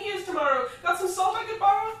 it's New Year's tomorrow. Got some salt I could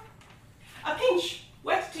borrow? A pinch,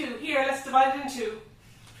 wet too. Here, let's divide it in 2.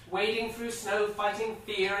 Wading through snow, fighting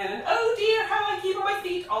fear in an oh dear, how I keep on my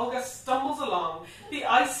feet. Olga stumbles along the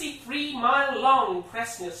icy 3-mile-long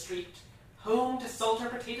Presnia Street. Home to salt her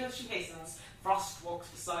potatoes she hastens. Frost walks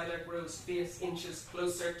beside her, grows fierce inches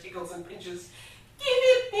closer, tickles and pinches. Give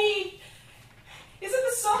it me! Is it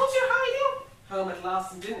the salt you're hiding? Home at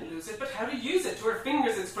last and didn't lose it, but how to use it? To her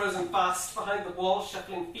fingers it's frozen fast behind the wall,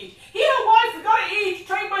 shuffling feet. Here, wife, we gotta eat!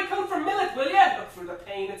 Trade my coat for millet, will ya? Look through the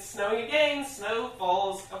pane, it's snowing again. Snow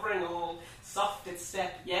falls, covering all. Soft its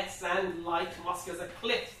step, yes, and light. Moscow's a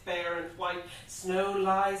cliff, bare and white. Snow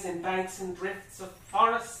lies in banks and drifts of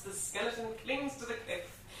forest. The skeleton clings to the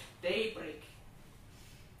cliff. Daybreak.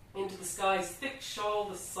 Into the sky's thick shawl,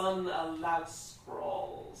 the sun a louse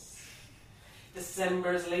scrawls.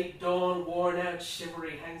 December's late dawn, worn out,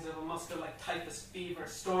 shivery, hangs over Moscow like typhus fever.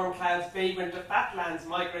 Storm clouds vagrant to fat lands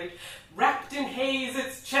migrate. Wrapped in haze,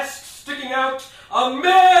 its chest sticking out,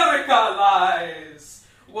 America lies.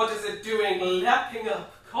 What is it doing, lapping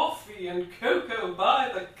up coffee and cocoa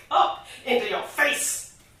by the cup into your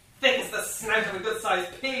face? Thick as the snout of a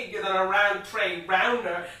good-sized pig than a round tray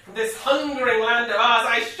rounder. From this hungering land of ours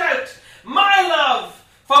I shout, my love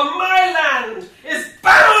for my land is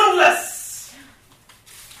boundless!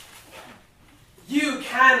 You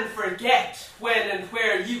can forget when and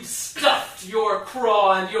where you stuffed your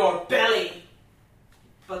craw and your belly,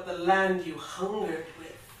 but the land you hungered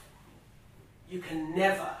with, you can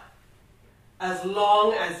never, as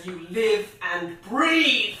long as you live and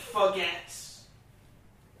breathe, forget.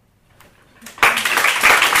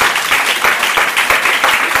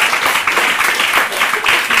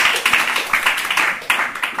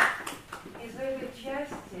 Из этой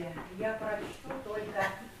части я прочту только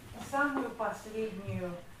самую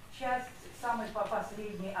последнюю часть, самый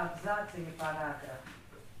последний абзац или параграф.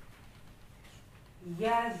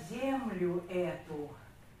 Я землю эту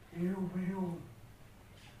люблю.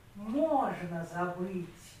 Можно забыть,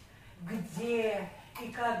 где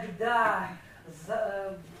и когда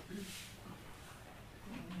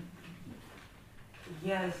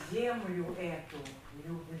я землю эту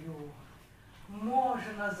люблю.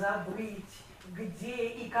 Можно забыть, где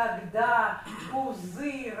и когда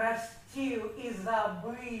пузырь растил и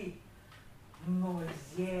забыть, но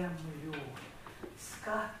землю, с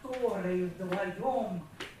которой вдвоем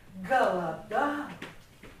голодал,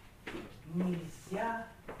 нельзя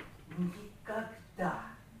никогда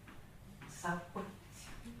забыть.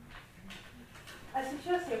 А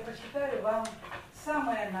сейчас я прочитаю вам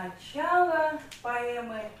самое начало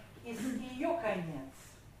поэмы и ее конец.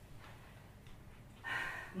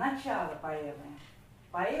 Начало поэмы.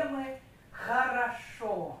 Поэмы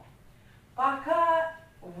 «Хорошо». Пока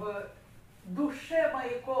в душе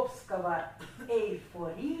Маяковского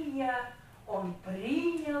эйфория, он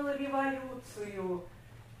принял революцию,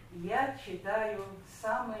 я читаю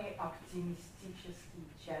самые оптимистические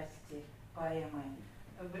части поэмы.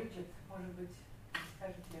 Бриджит, может быть,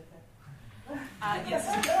 скажете это? Yes,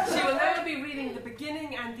 she will now be reading the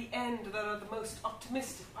beginning and the end that are the most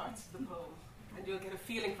optimistic parts of the poem, and you'll get a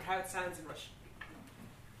feeling for how it sounds in Russian.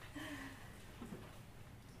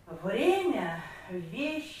 Время –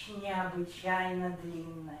 вещь необычайно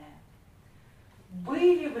длинная.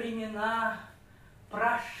 Были времена,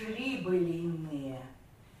 прошли былинные.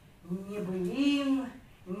 Ни былин,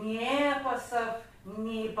 ни эпосов,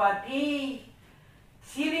 ни эпопей.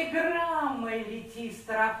 Телеграммой лети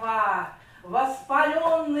строфа,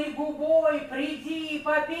 воспаленной губой приди и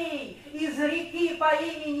попей из реки по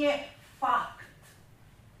имени Факт.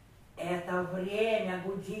 Это время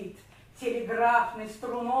гудит телеграфной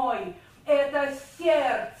струной, это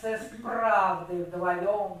сердце с правдой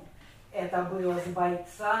вдвоем. Это было с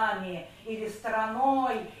бойцами, или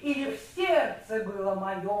страной, или в сердце было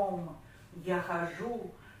моем. Я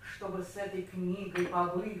хожу, чтобы с этой книгой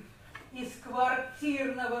побыв, из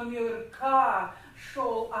квартирного мирка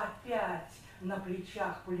шел опять на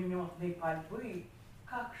плечах пулеметной пальбы,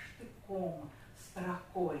 как штыком,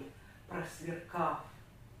 строкой просверкав,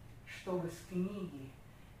 чтобы с книги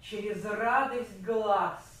через радость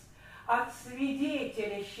глаз от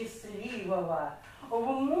свидетеля счастливого в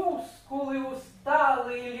мускулы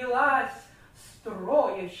усталые лилась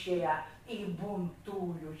строящая и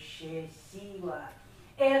бунтующая сила.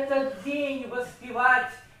 Этот день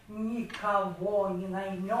воспевать никого не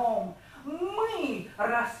наймем, мы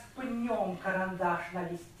распнем карандаш на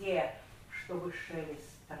листе, чтобы шелест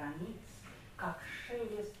страниц, как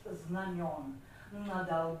шелест знамен,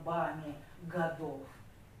 над лбами годов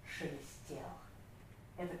шелестел.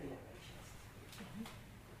 Это первая часть.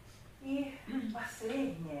 И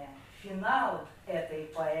последняя, финал этой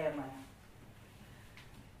поэмы.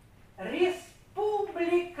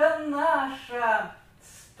 Республика наша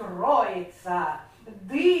строится,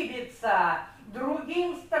 дыбится,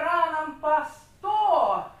 другим странам по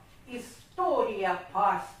 100, история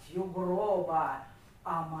пастью гроба.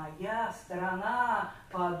 А моя страна,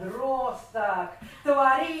 подросток,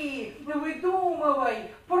 твори, выдумывай,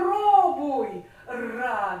 пробуй,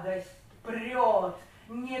 радость прет.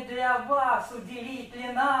 Не для вас уделить ли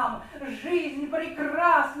нам жизнь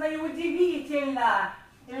прекрасна и удивительна?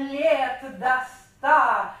 Лет до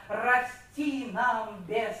 100 расти нам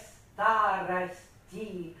без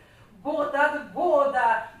старости. Год от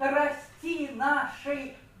года расти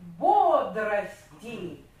нашей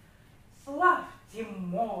бодрости. Славьте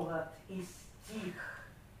молот и стих,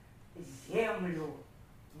 землю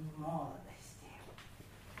молодости.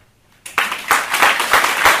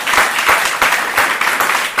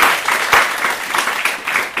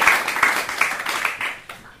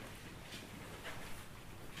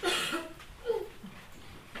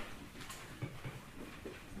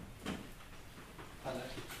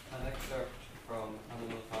 An excerpt from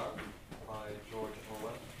Animal Farm by George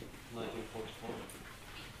Orwell, 1944.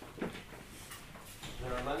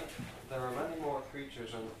 There are many more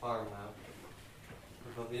creatures on the farm now,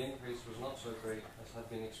 but the increase was not so great as had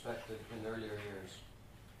been expected in earlier years.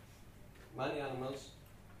 Many animals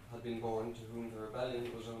had been born to whom the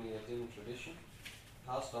rebellion was only a dim tradition,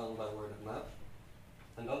 passed on by word of mouth,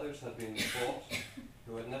 and others had been bought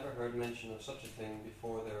who had never heard mention of such a thing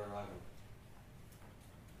before their arrival.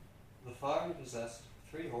 The farm possessed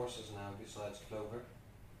 3 horses now besides Clover.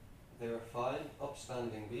 They were fine,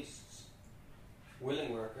 upstanding beasts,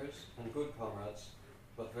 willing workers and good comrades,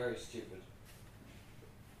 but very stupid.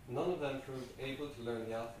 None of them proved able to learn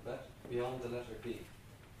the alphabet beyond the letter B.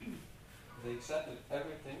 They accepted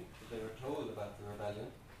everything that they were told about the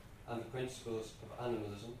rebellion and the principles of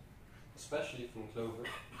animalism, especially from Clover,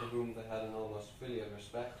 for whom they had an almost filial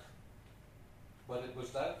respect, but it was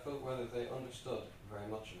doubtful whether they understood very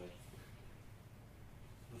much of it.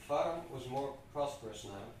 The farm was more prosperous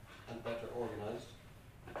now and better organised.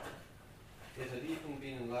 It had even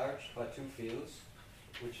been enlarged by 2 fields,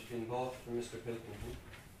 which had been bought from Mr. Pilkington.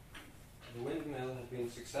 The windmill had been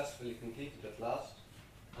successfully completed at last,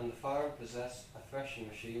 and the farm possessed a threshing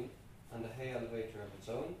machine and a hay elevator of its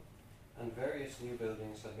own, and various new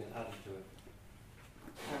buildings had been added to it.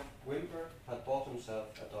 Whymper had bought himself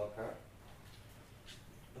a dog cart.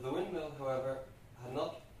 The windmill, however, had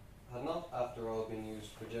not after all been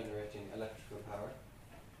used for generating electrical power.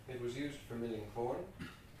 It was used for milling corn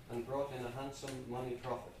and brought in a handsome money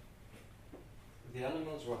profit. The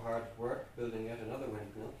animals were hard at work building yet another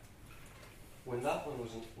windmill. When that one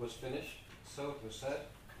was finished, so it was said,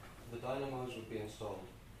 the dynamos would be installed.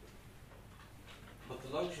 But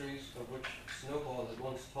the luxuries of which Snowball had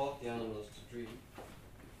once taught the animals to dream,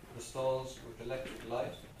 the stalls with electric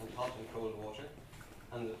light and hot and cold water,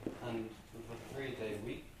 and the 3-day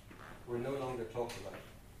week, were no longer talked about.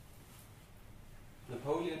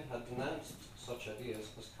 Napoleon had denounced such ideas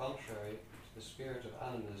as contrary to the spirit of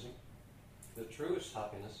animalism. The truest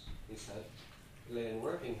happiness, he said, lay in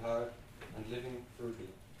working hard and living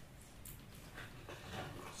frugally.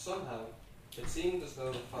 Somehow, it seemed as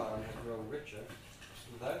though the farm had grown richer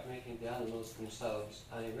without making the animals themselves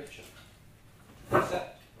any richer,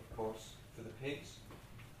 except, of course, for the pigs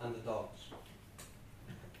and the dogs.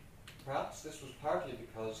 Perhaps this was partly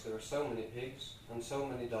because there were so many pigs and so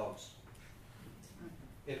many dogs.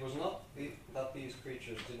 It was not that these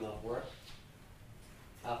creatures did not work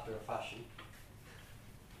after a fashion.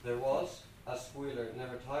 There was, as Wheeler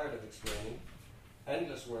never tired of explaining,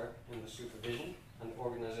 endless work in the supervision and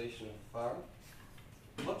organisation of the farm.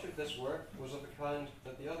 Much of this work was of a kind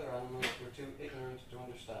that the other animals were too ignorant to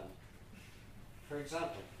understand. For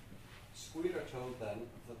example, Squealer told them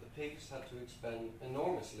that the pigs had to expend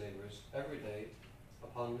enormous labours every day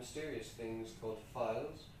upon mysterious things called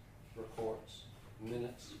files, reports,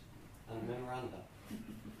 minutes, and memoranda.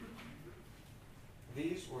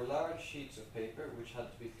 These were large sheets of paper which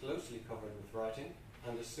had to be closely covered with writing,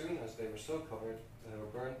 and as soon as they were so covered, they were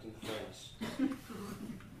burnt in the furnace.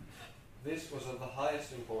 This was of the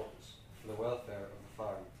highest importance for the welfare of the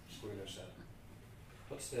farm, Squealer said.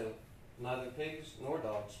 But still, neither pigs nor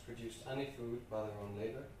dogs produced any food by their own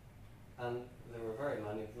labour, and there were very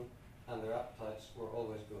many of them, and their appetites were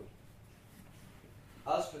always good.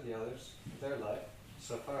 As for the others, their life,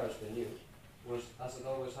 so far as they knew, was as it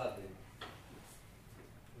always had been.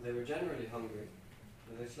 They were generally hungry,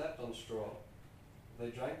 they slept on straw, they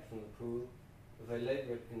drank from the pool, they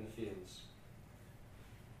laboured in the fields.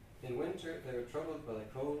 In winter they were troubled by the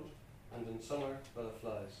cold, and in summer by the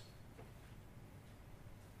flies.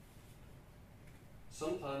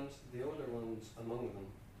 Sometimes the older ones among them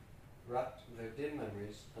racked their dim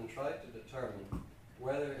memories and tried to determine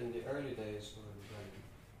whether in the early days of the rebellion,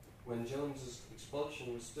 when Jones's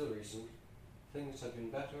expulsion was still recent, things had been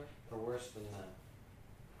better or worse than now.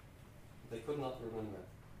 They could not remember.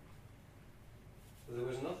 There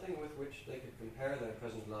was nothing with which they could compare their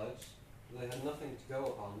present lives. They had nothing to go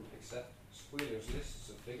upon except Squealer's lists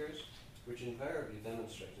of figures, which invariably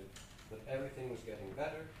demonstrated that everything was getting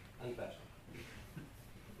better and better.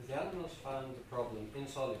 The animals found the problem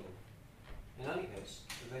insoluble. In any case,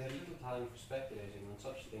 they had little time for speculating on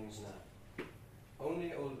such things now.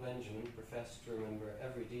 Only old Benjamin professed to remember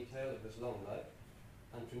every detail of his long life,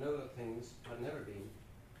 and to know that things had never been,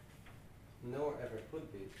 nor ever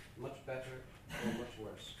could be, much better or much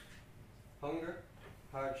worse. Hunger,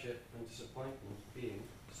 hardship, and disappointment being,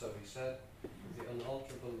 so he said, the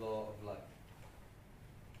unalterable law of life.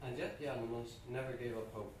 And yet the animals never gave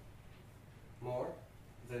up hope. More,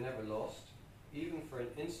 they never lost, even for an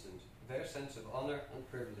instant, their sense of honour and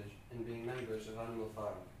privilege in being members of Animal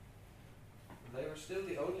Farm. They were still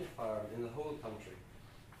the only farm in the whole country,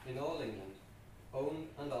 in all England, owned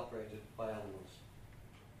and operated by animals.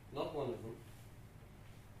 Not one of them,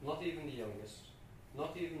 not even the youngest,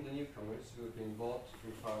 not even the newcomers who had been bought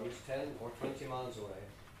from farms 10 or 20 miles away,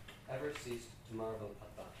 ever ceased to marvel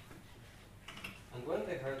at that. And when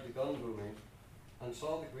they heard the gun booming and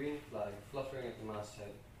saw the green flag fluttering at the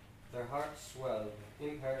masthead, their hearts swelled with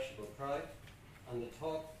imperishable pride, and the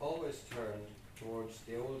talk always turned towards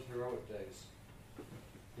the old heroic days,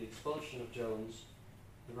 the expulsion of Jones,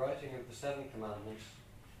 the writing of the 7 Commandments,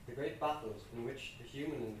 the great battles in which the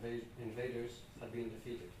human invaders had been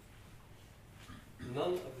defeated.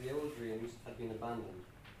 None of the old dreams had been abandoned.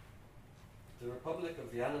 The Republic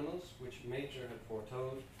of the Animals, which Major had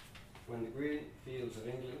foretold, when the green fields of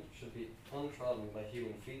England should be untrodden by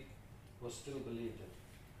human feet, was still believed in.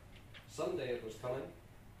 Some day it was coming.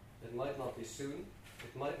 It might not be soon.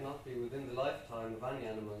 It might not be within the lifetime of any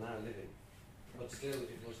animal now living, but still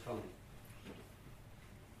it was coming.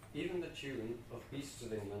 Even the tune of Beasts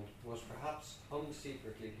of England was perhaps hummed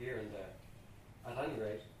secretly here and there. At any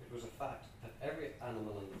rate, it was a fact that every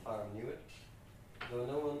animal on the farm knew it, though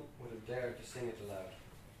no one would have dared to sing it aloud.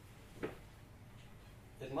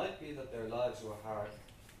 It might be that their lives were hard,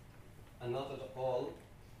 and that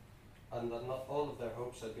not all of their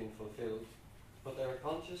hopes had been fulfilled, but they were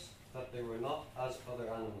conscious that they were not as other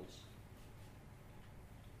animals.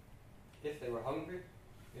 If they were hungry,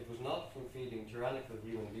 it was not from feeding tyrannical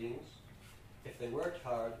human beings. If they worked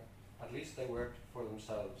hard, at least they worked for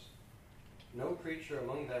themselves. No creature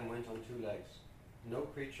among them went on 2 legs. No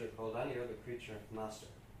creature called any other creature master.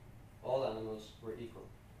 All animals were equal.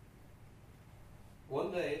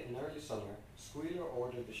 One day in early summer, Squealer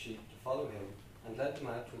ordered the sheep to follow him and led them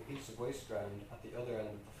out to a piece of waste ground at the other end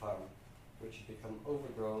of the farm, which had become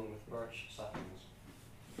overgrown with birch saplings.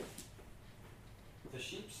 The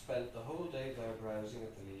sheep spent the whole day there browsing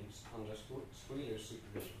at the leaves under Squealer's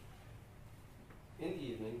supervision. In the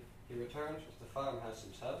evening, he returned to the farmhouse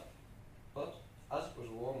himself, but, as it was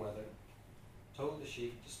warm weather, told the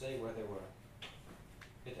sheep to stay where they were.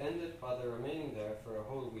 It ended by their remaining there for a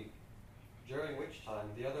whole week, during which time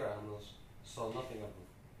the other animals saw nothing of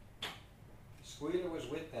them. Squealer was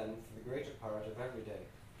with them for the greater part of every day.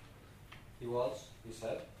 He was, he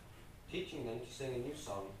said, teaching them to sing a new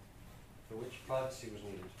song, for which privacy was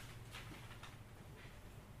needed.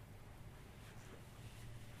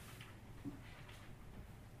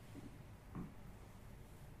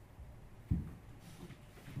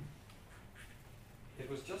 It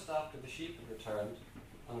was just after the sheep had returned,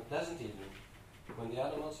 on a pleasant evening, when the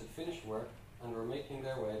animals had finished work and were making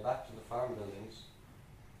their way back to the farm buildings,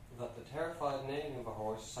 that the terrified neighing of a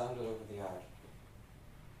horse sounded over the yard.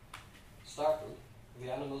 Startled, the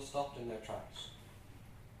animals stopped in their tracks.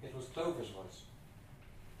 It was Clover's voice.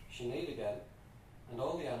 She neighed again, and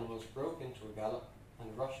all the animals broke into a gallop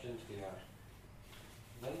and rushed into the yard.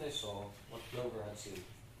 Then they saw what Clover had seen.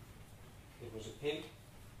 It was a pig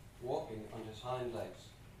walking on his hind legs.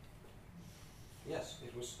 Yes,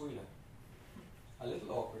 it was Squealer. A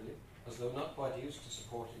little awkwardly, as though not quite used to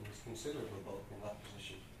supporting his considerable bulk in that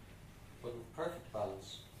position, but with perfect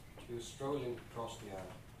balance, he was strolling across the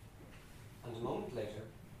yard. And a moment later,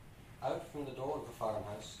 out from the door of the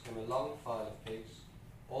farmhouse came a long file of pigs,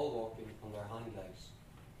 all walking on their hind legs.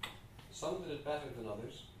 Some did it better than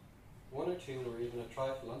others. One or two were even a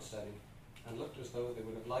trifle unsteady, and looked as though they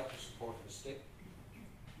would have liked the support of a stick,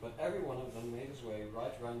 but every one of them made his way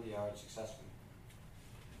right round the yard successfully.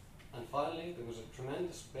 And finally there was a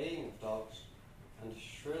tremendous baying of dogs, and a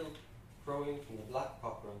shrill crowing from the black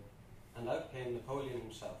cockerel, and out came Napoleon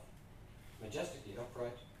himself, majestically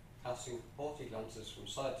upright, casting haughty glances from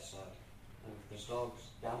side to side, and with his dogs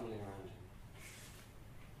gambolling around him.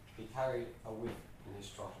 He carried a whip in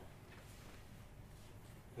his trotter.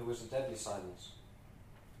 There was a deadly silence.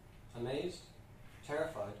 Amazed,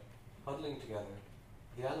 terrified, huddling together,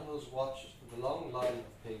 the animals watched the long line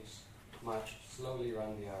of pigs march slowly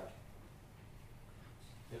round the yard.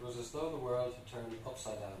 It was as though the world had turned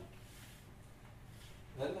upside down.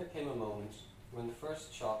 Then there came a moment when the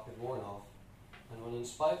first shock had worn off, and when in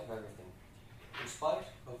spite of everything, in spite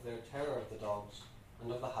of their terror of the dogs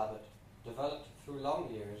and of the habit, developed through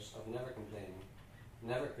long years of never complaining,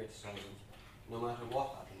 never criticising, no matter what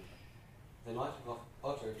happened, they might have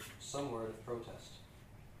uttered some word of protest.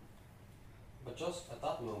 But just at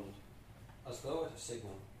that moment, as though at a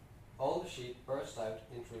signal, all the sheep burst out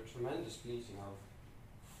into a tremendous bleating of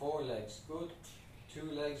 4 legs good,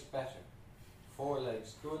 2 legs better, 4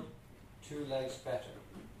 legs good, 2 legs better,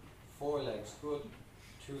 4 legs good,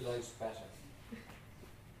 2 legs better.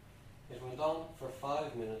 It went on for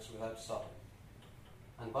 5 minutes without stopping,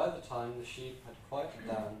 and by the time the sheep had quieted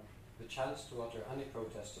down, the chance to utter any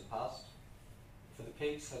protest had passed, for the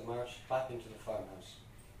pigs had marched back into the farmhouse.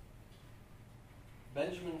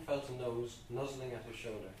 Benjamin felt a nose nuzzling at his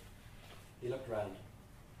shoulder. He looked round.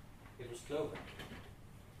 It was Clover.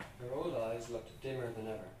 Her old eyes looked dimmer than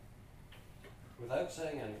ever. Without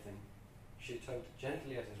saying anything, she tugged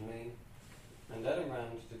gently at his mane and led him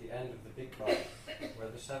round to the end of the big bar where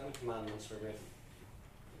the 7 commandments were written.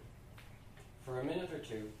 For a minute or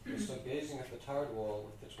two, he stood gazing at the tarred wall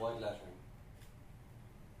with its white lettering.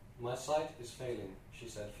 "My sight is failing," she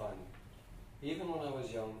said finally. "Even when I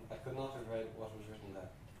was young, I could not have read what was written there.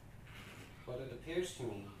 But it appears to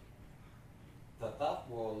me that that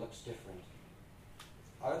wall looks different.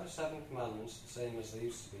 Are the 7 commandments the same as they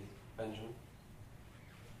used to be, Benjamin?"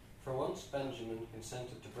 For once Benjamin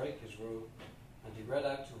consented to break his rule, and he read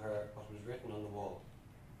out to her what was written on the wall.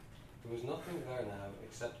 There was nothing there now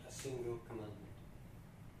except a single commandment.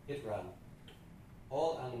 It ran,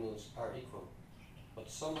 "All animals are equal, but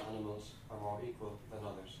some animals are more equal than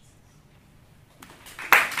others."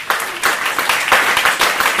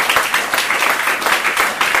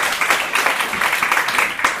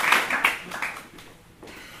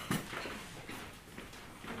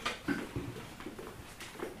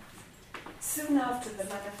 Soon after the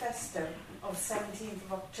manifesto of 17th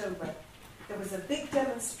of October, there was a big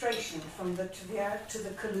demonstration from the Tver to the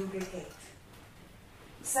Kaluga Gate.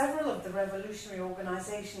 Several of the revolutionary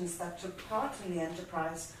organizations that took part in the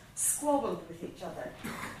enterprise squabbled with each other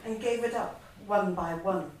and gave it up one by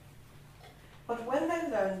one. But when they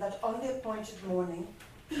learned that on the appointed morning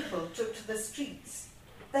people took to the streets,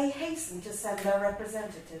 they hastened to send their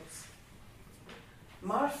representatives.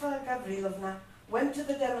 Marfa Gavrilovna went to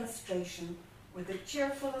the demonstration with a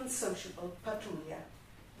cheerful and sociable Patulia.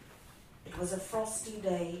 It was a frosty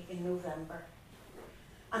day in November,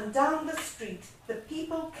 and down the street the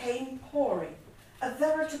people came pouring, a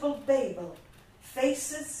veritable Babel,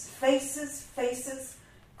 faces, faces, faces,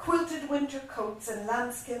 quilted winter coats and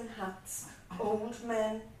lambskin hats, old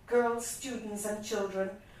men, girls, students and children,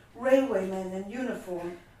 railwaymen in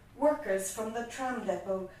uniform, workers from the tram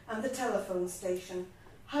depot and the telephone station,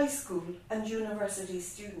 high school and university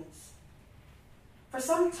students. For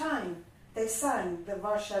some time they sang the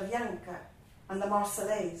Varshavianka and the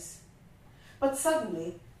Marseillaise, but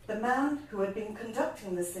suddenly the man who had been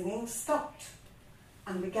conducting the singing stopped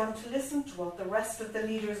and began to listen to what the rest of the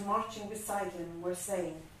leaders marching beside him were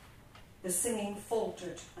saying. The singing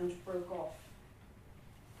faltered and broke off.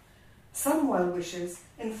 Some well-wishers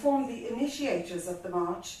informed the initiators of the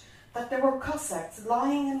march that there were Cossacks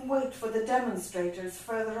lying in wait for the demonstrators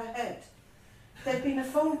further ahead. There'd been a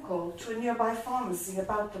phone call to a nearby pharmacy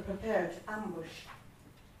about the prepared ambush.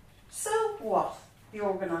 So what? The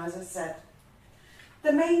organiser said.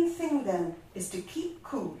 The main thing then is to keep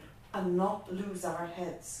cool and not lose our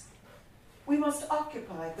heads. We must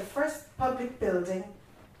occupy the first public building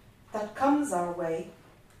that comes our way,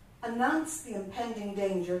 announce the impending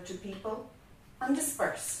danger to people, and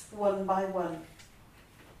disperse one by one.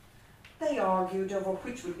 They argued over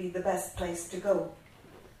which would be the best place to go,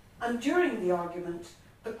 and during the argument,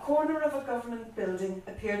 the corner of a government building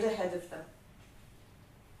appeared ahead of them.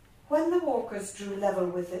 When the walkers drew level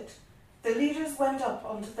with it, the leaders went up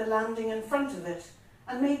onto the landing in front of it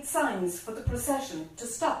and made signs for the procession to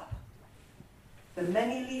stop. The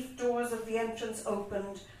many-leafed doors of the entrance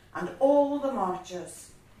opened, and all the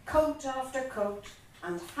marchers, coat after coat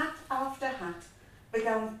and hat after hat,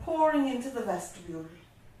 began pouring into the vestibule.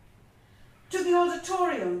 To the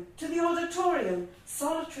auditorium! To the auditorium!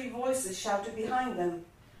 Solitary voices shouted behind them,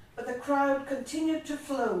 but the crowd continued to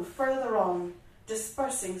flow further on,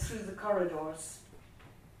 dispersing through the corridors.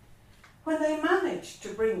 When they managed to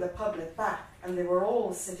bring the public back and they were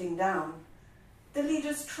all sitting down, the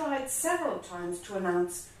leaders tried several times to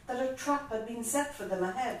announce that a trap had been set for them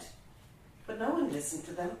ahead, but no one listened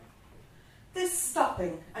to them. This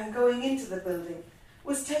stopping and going into the building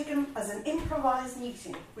was taken as an improvised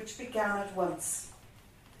meeting which began at once.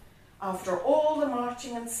 After all the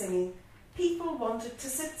marching and singing, people wanted to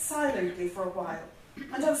sit silently for a while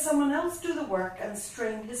and have someone else do the work and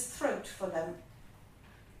strain his throat for them.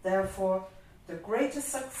 Therefore, the greatest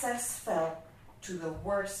success fell to the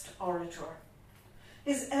worst orator.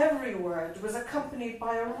 His every word was accompanied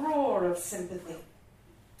by a roar of sympathy.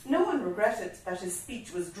 No one regretted that his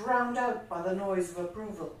speech was drowned out by the noise of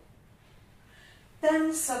approval.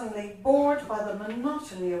 Then suddenly, bored by the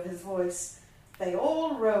monotony of his voice, they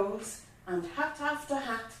all rose, and hat after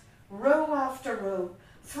hat, row after row,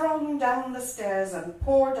 thronged down the stairs and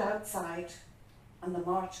poured outside, and the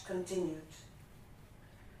march continued.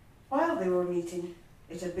 While they were meeting,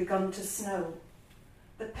 it had begun to snow.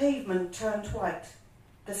 The pavement turned white.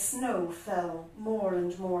 The snow fell more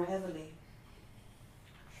and more heavily.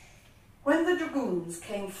 When the dragoons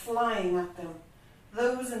came flying at them,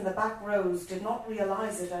 those in the back rows did not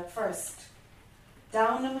realize it at first.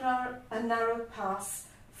 Down a narrow pass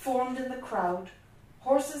formed in the crowd,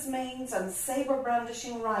 horses' manes and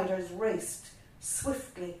sabre-brandishing riders raced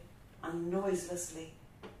swiftly and noiselessly.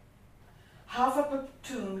 Half a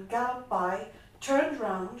platoon galloped by, turned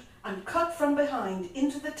round, and cut from behind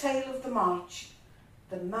into the tail of the march.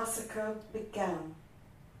 The massacre began.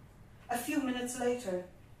 A few minutes later,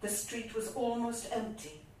 the street was almost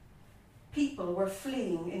empty. People were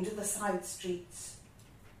fleeing into the side streets.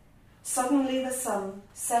 Suddenly the sun,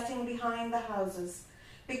 setting behind the houses,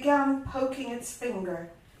 began poking its finger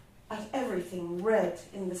at everything red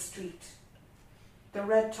in the street. The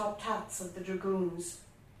red-topped hats of the dragoons,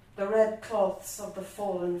 the red cloths of the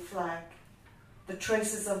fallen flag, the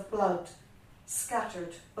traces of blood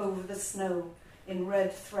scattered over the snow in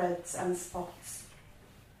red threads and spots.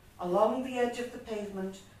 Along the edge of the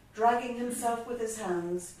pavement, dragging himself with his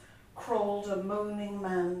hands, crawled a moaning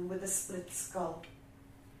man with a split skull.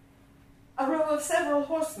 A row of several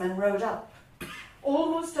horsemen rode up.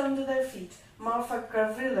 Almost under their feet, Marfa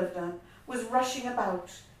Gavrilovna was rushing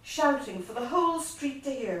about, shouting for the whole street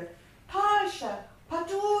to hear, "Pasha!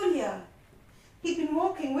 Patulia!" He'd been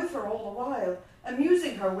walking with her all the while,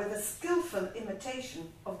 amusing her with a skillful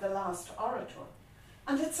imitation of the last orator,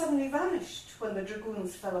 and had suddenly vanished when the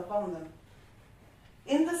dragoons fell upon them.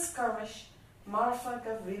 In the skirmish, Marfa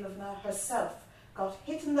Gavrilovna herself got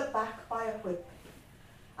hit in the back by a whip,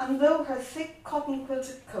 and though her thick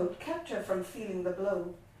cotton-quilted coat kept her from feeling the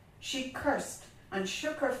blow, she cursed and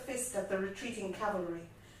shook her fist at the retreating cavalry,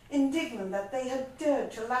 indignant that they had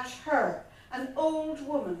dared to lash her, an old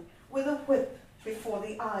woman, with a whip before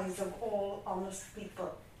the eyes of all honest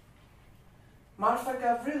people. Marfa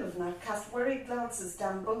Gavrilovna cast worried glances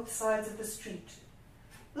down both sides of the street.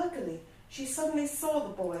 Luckily, she suddenly saw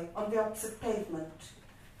the boy on the opposite pavement.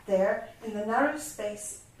 There, in the narrow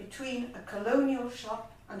space between a colonial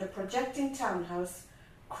shop and a projecting townhouse,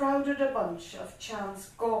 crowded a bunch of chance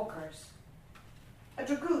gawkers. A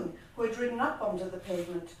dragoon who had ridden up onto the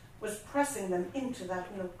pavement was pressing them into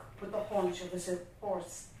that nook with the haunch of his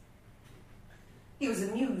horse. He was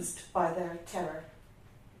amused by their terror.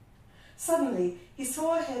 Suddenly, he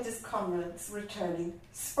saw ahead his comrades returning,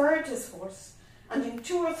 spurred his horse, and in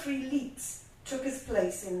 2 or 3 leaps took his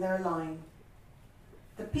place in their line.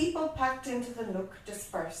 The people packed into the nook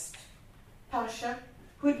dispersed. Pasha,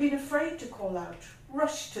 who had been afraid to call out,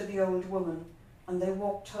 rushed to the old woman, and they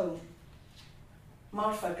walked home.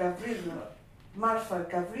 Marfa Gavrilovna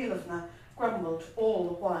grumbled all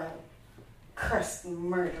the while. Cursed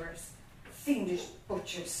murderers, fiendish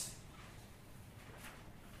butchers.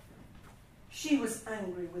 She was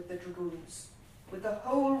angry with the dragoons, with the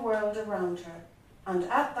whole world around her, and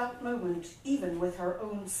at that moment even with her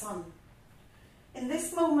own son. In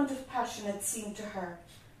this moment of passion it seemed to her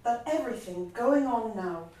that everything going on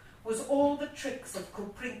now was all the tricks of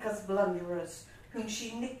Koprinka's blunderers, whom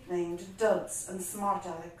she nicknamed duds and smart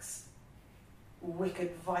Alex.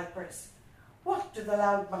 Wicked vipers! What do the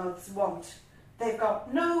loudmouths want? They've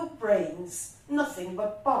got no brains, nothing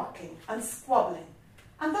but barking and squabbling.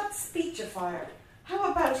 And that speechifier,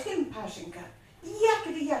 how about him, Pashinka?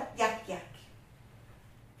 Yakety yak yak yak.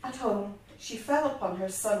 At home, she fell upon her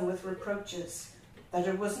son with reproaches that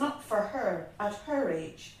it was not for her, at her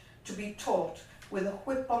age, to be taught with a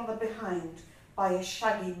whip on the behind by a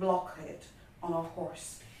shaggy blockhead on a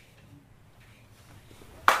horse.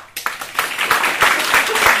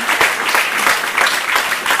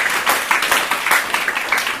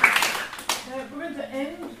 We're going to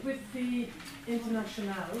end with the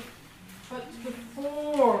Internationale, but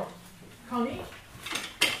before Connie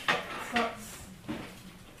starts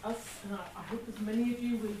us, and I hope as many of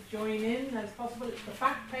you will join in as possible. It's the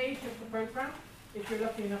back page of the programme, if you're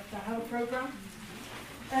lucky enough to have a programme.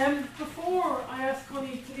 Before I ask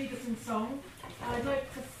Connie to lead us in song, I'd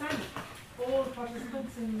like to thank all the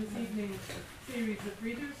participants in this evening's series of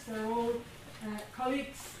readers. They're all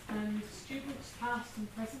colleagues and students, past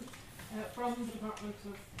and present, from the Department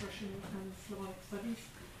of Russian and Slavonic Studies.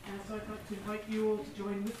 So I'd like to invite you all to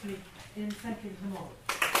join with me in thanking them all.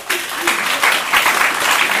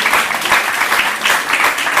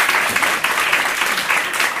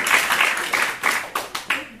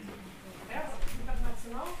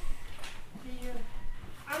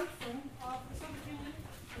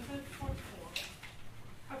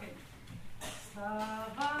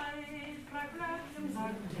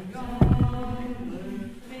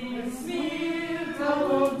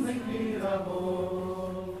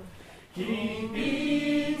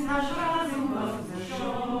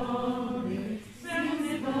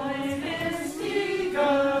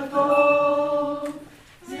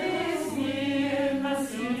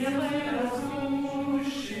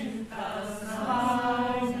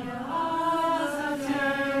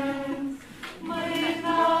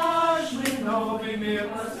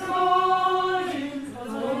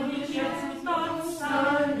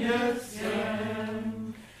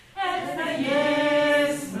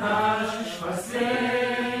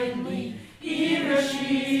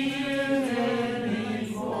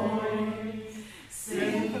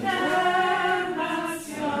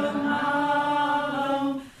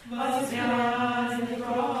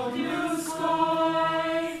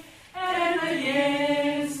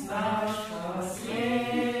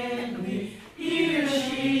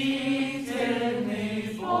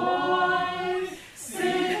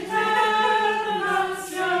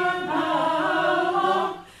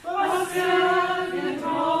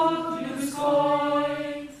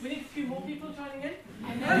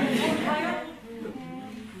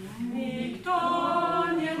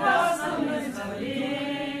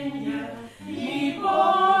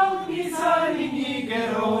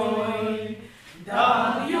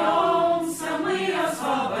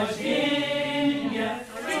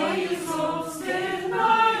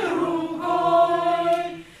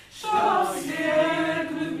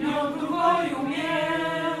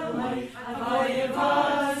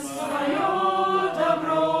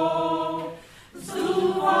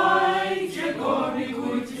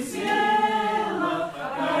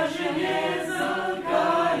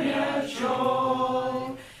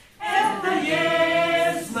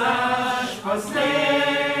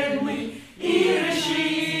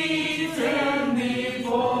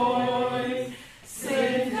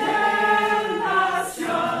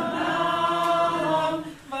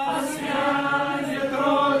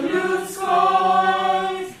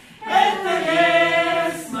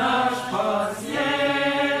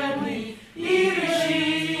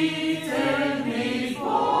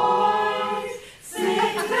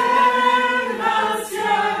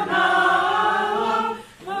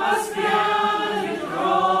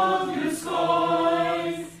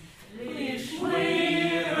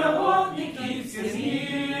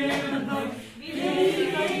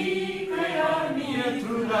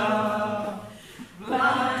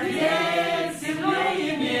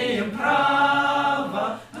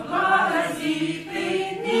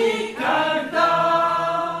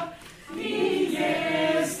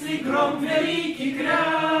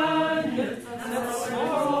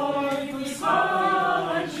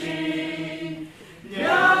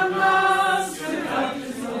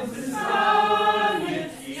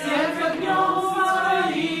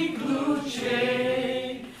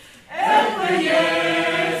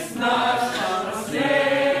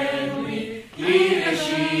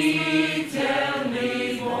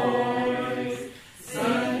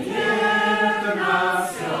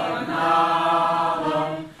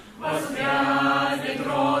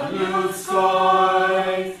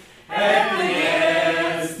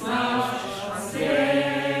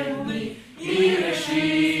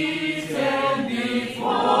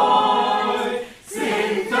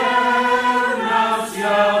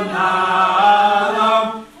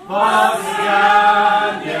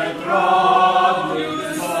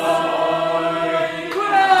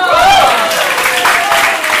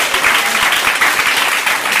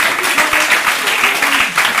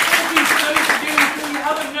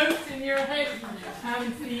 in your head,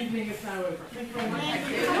 and the evening is now over. Thank you very much.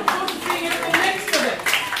 I look forward to seeing you in the next of it.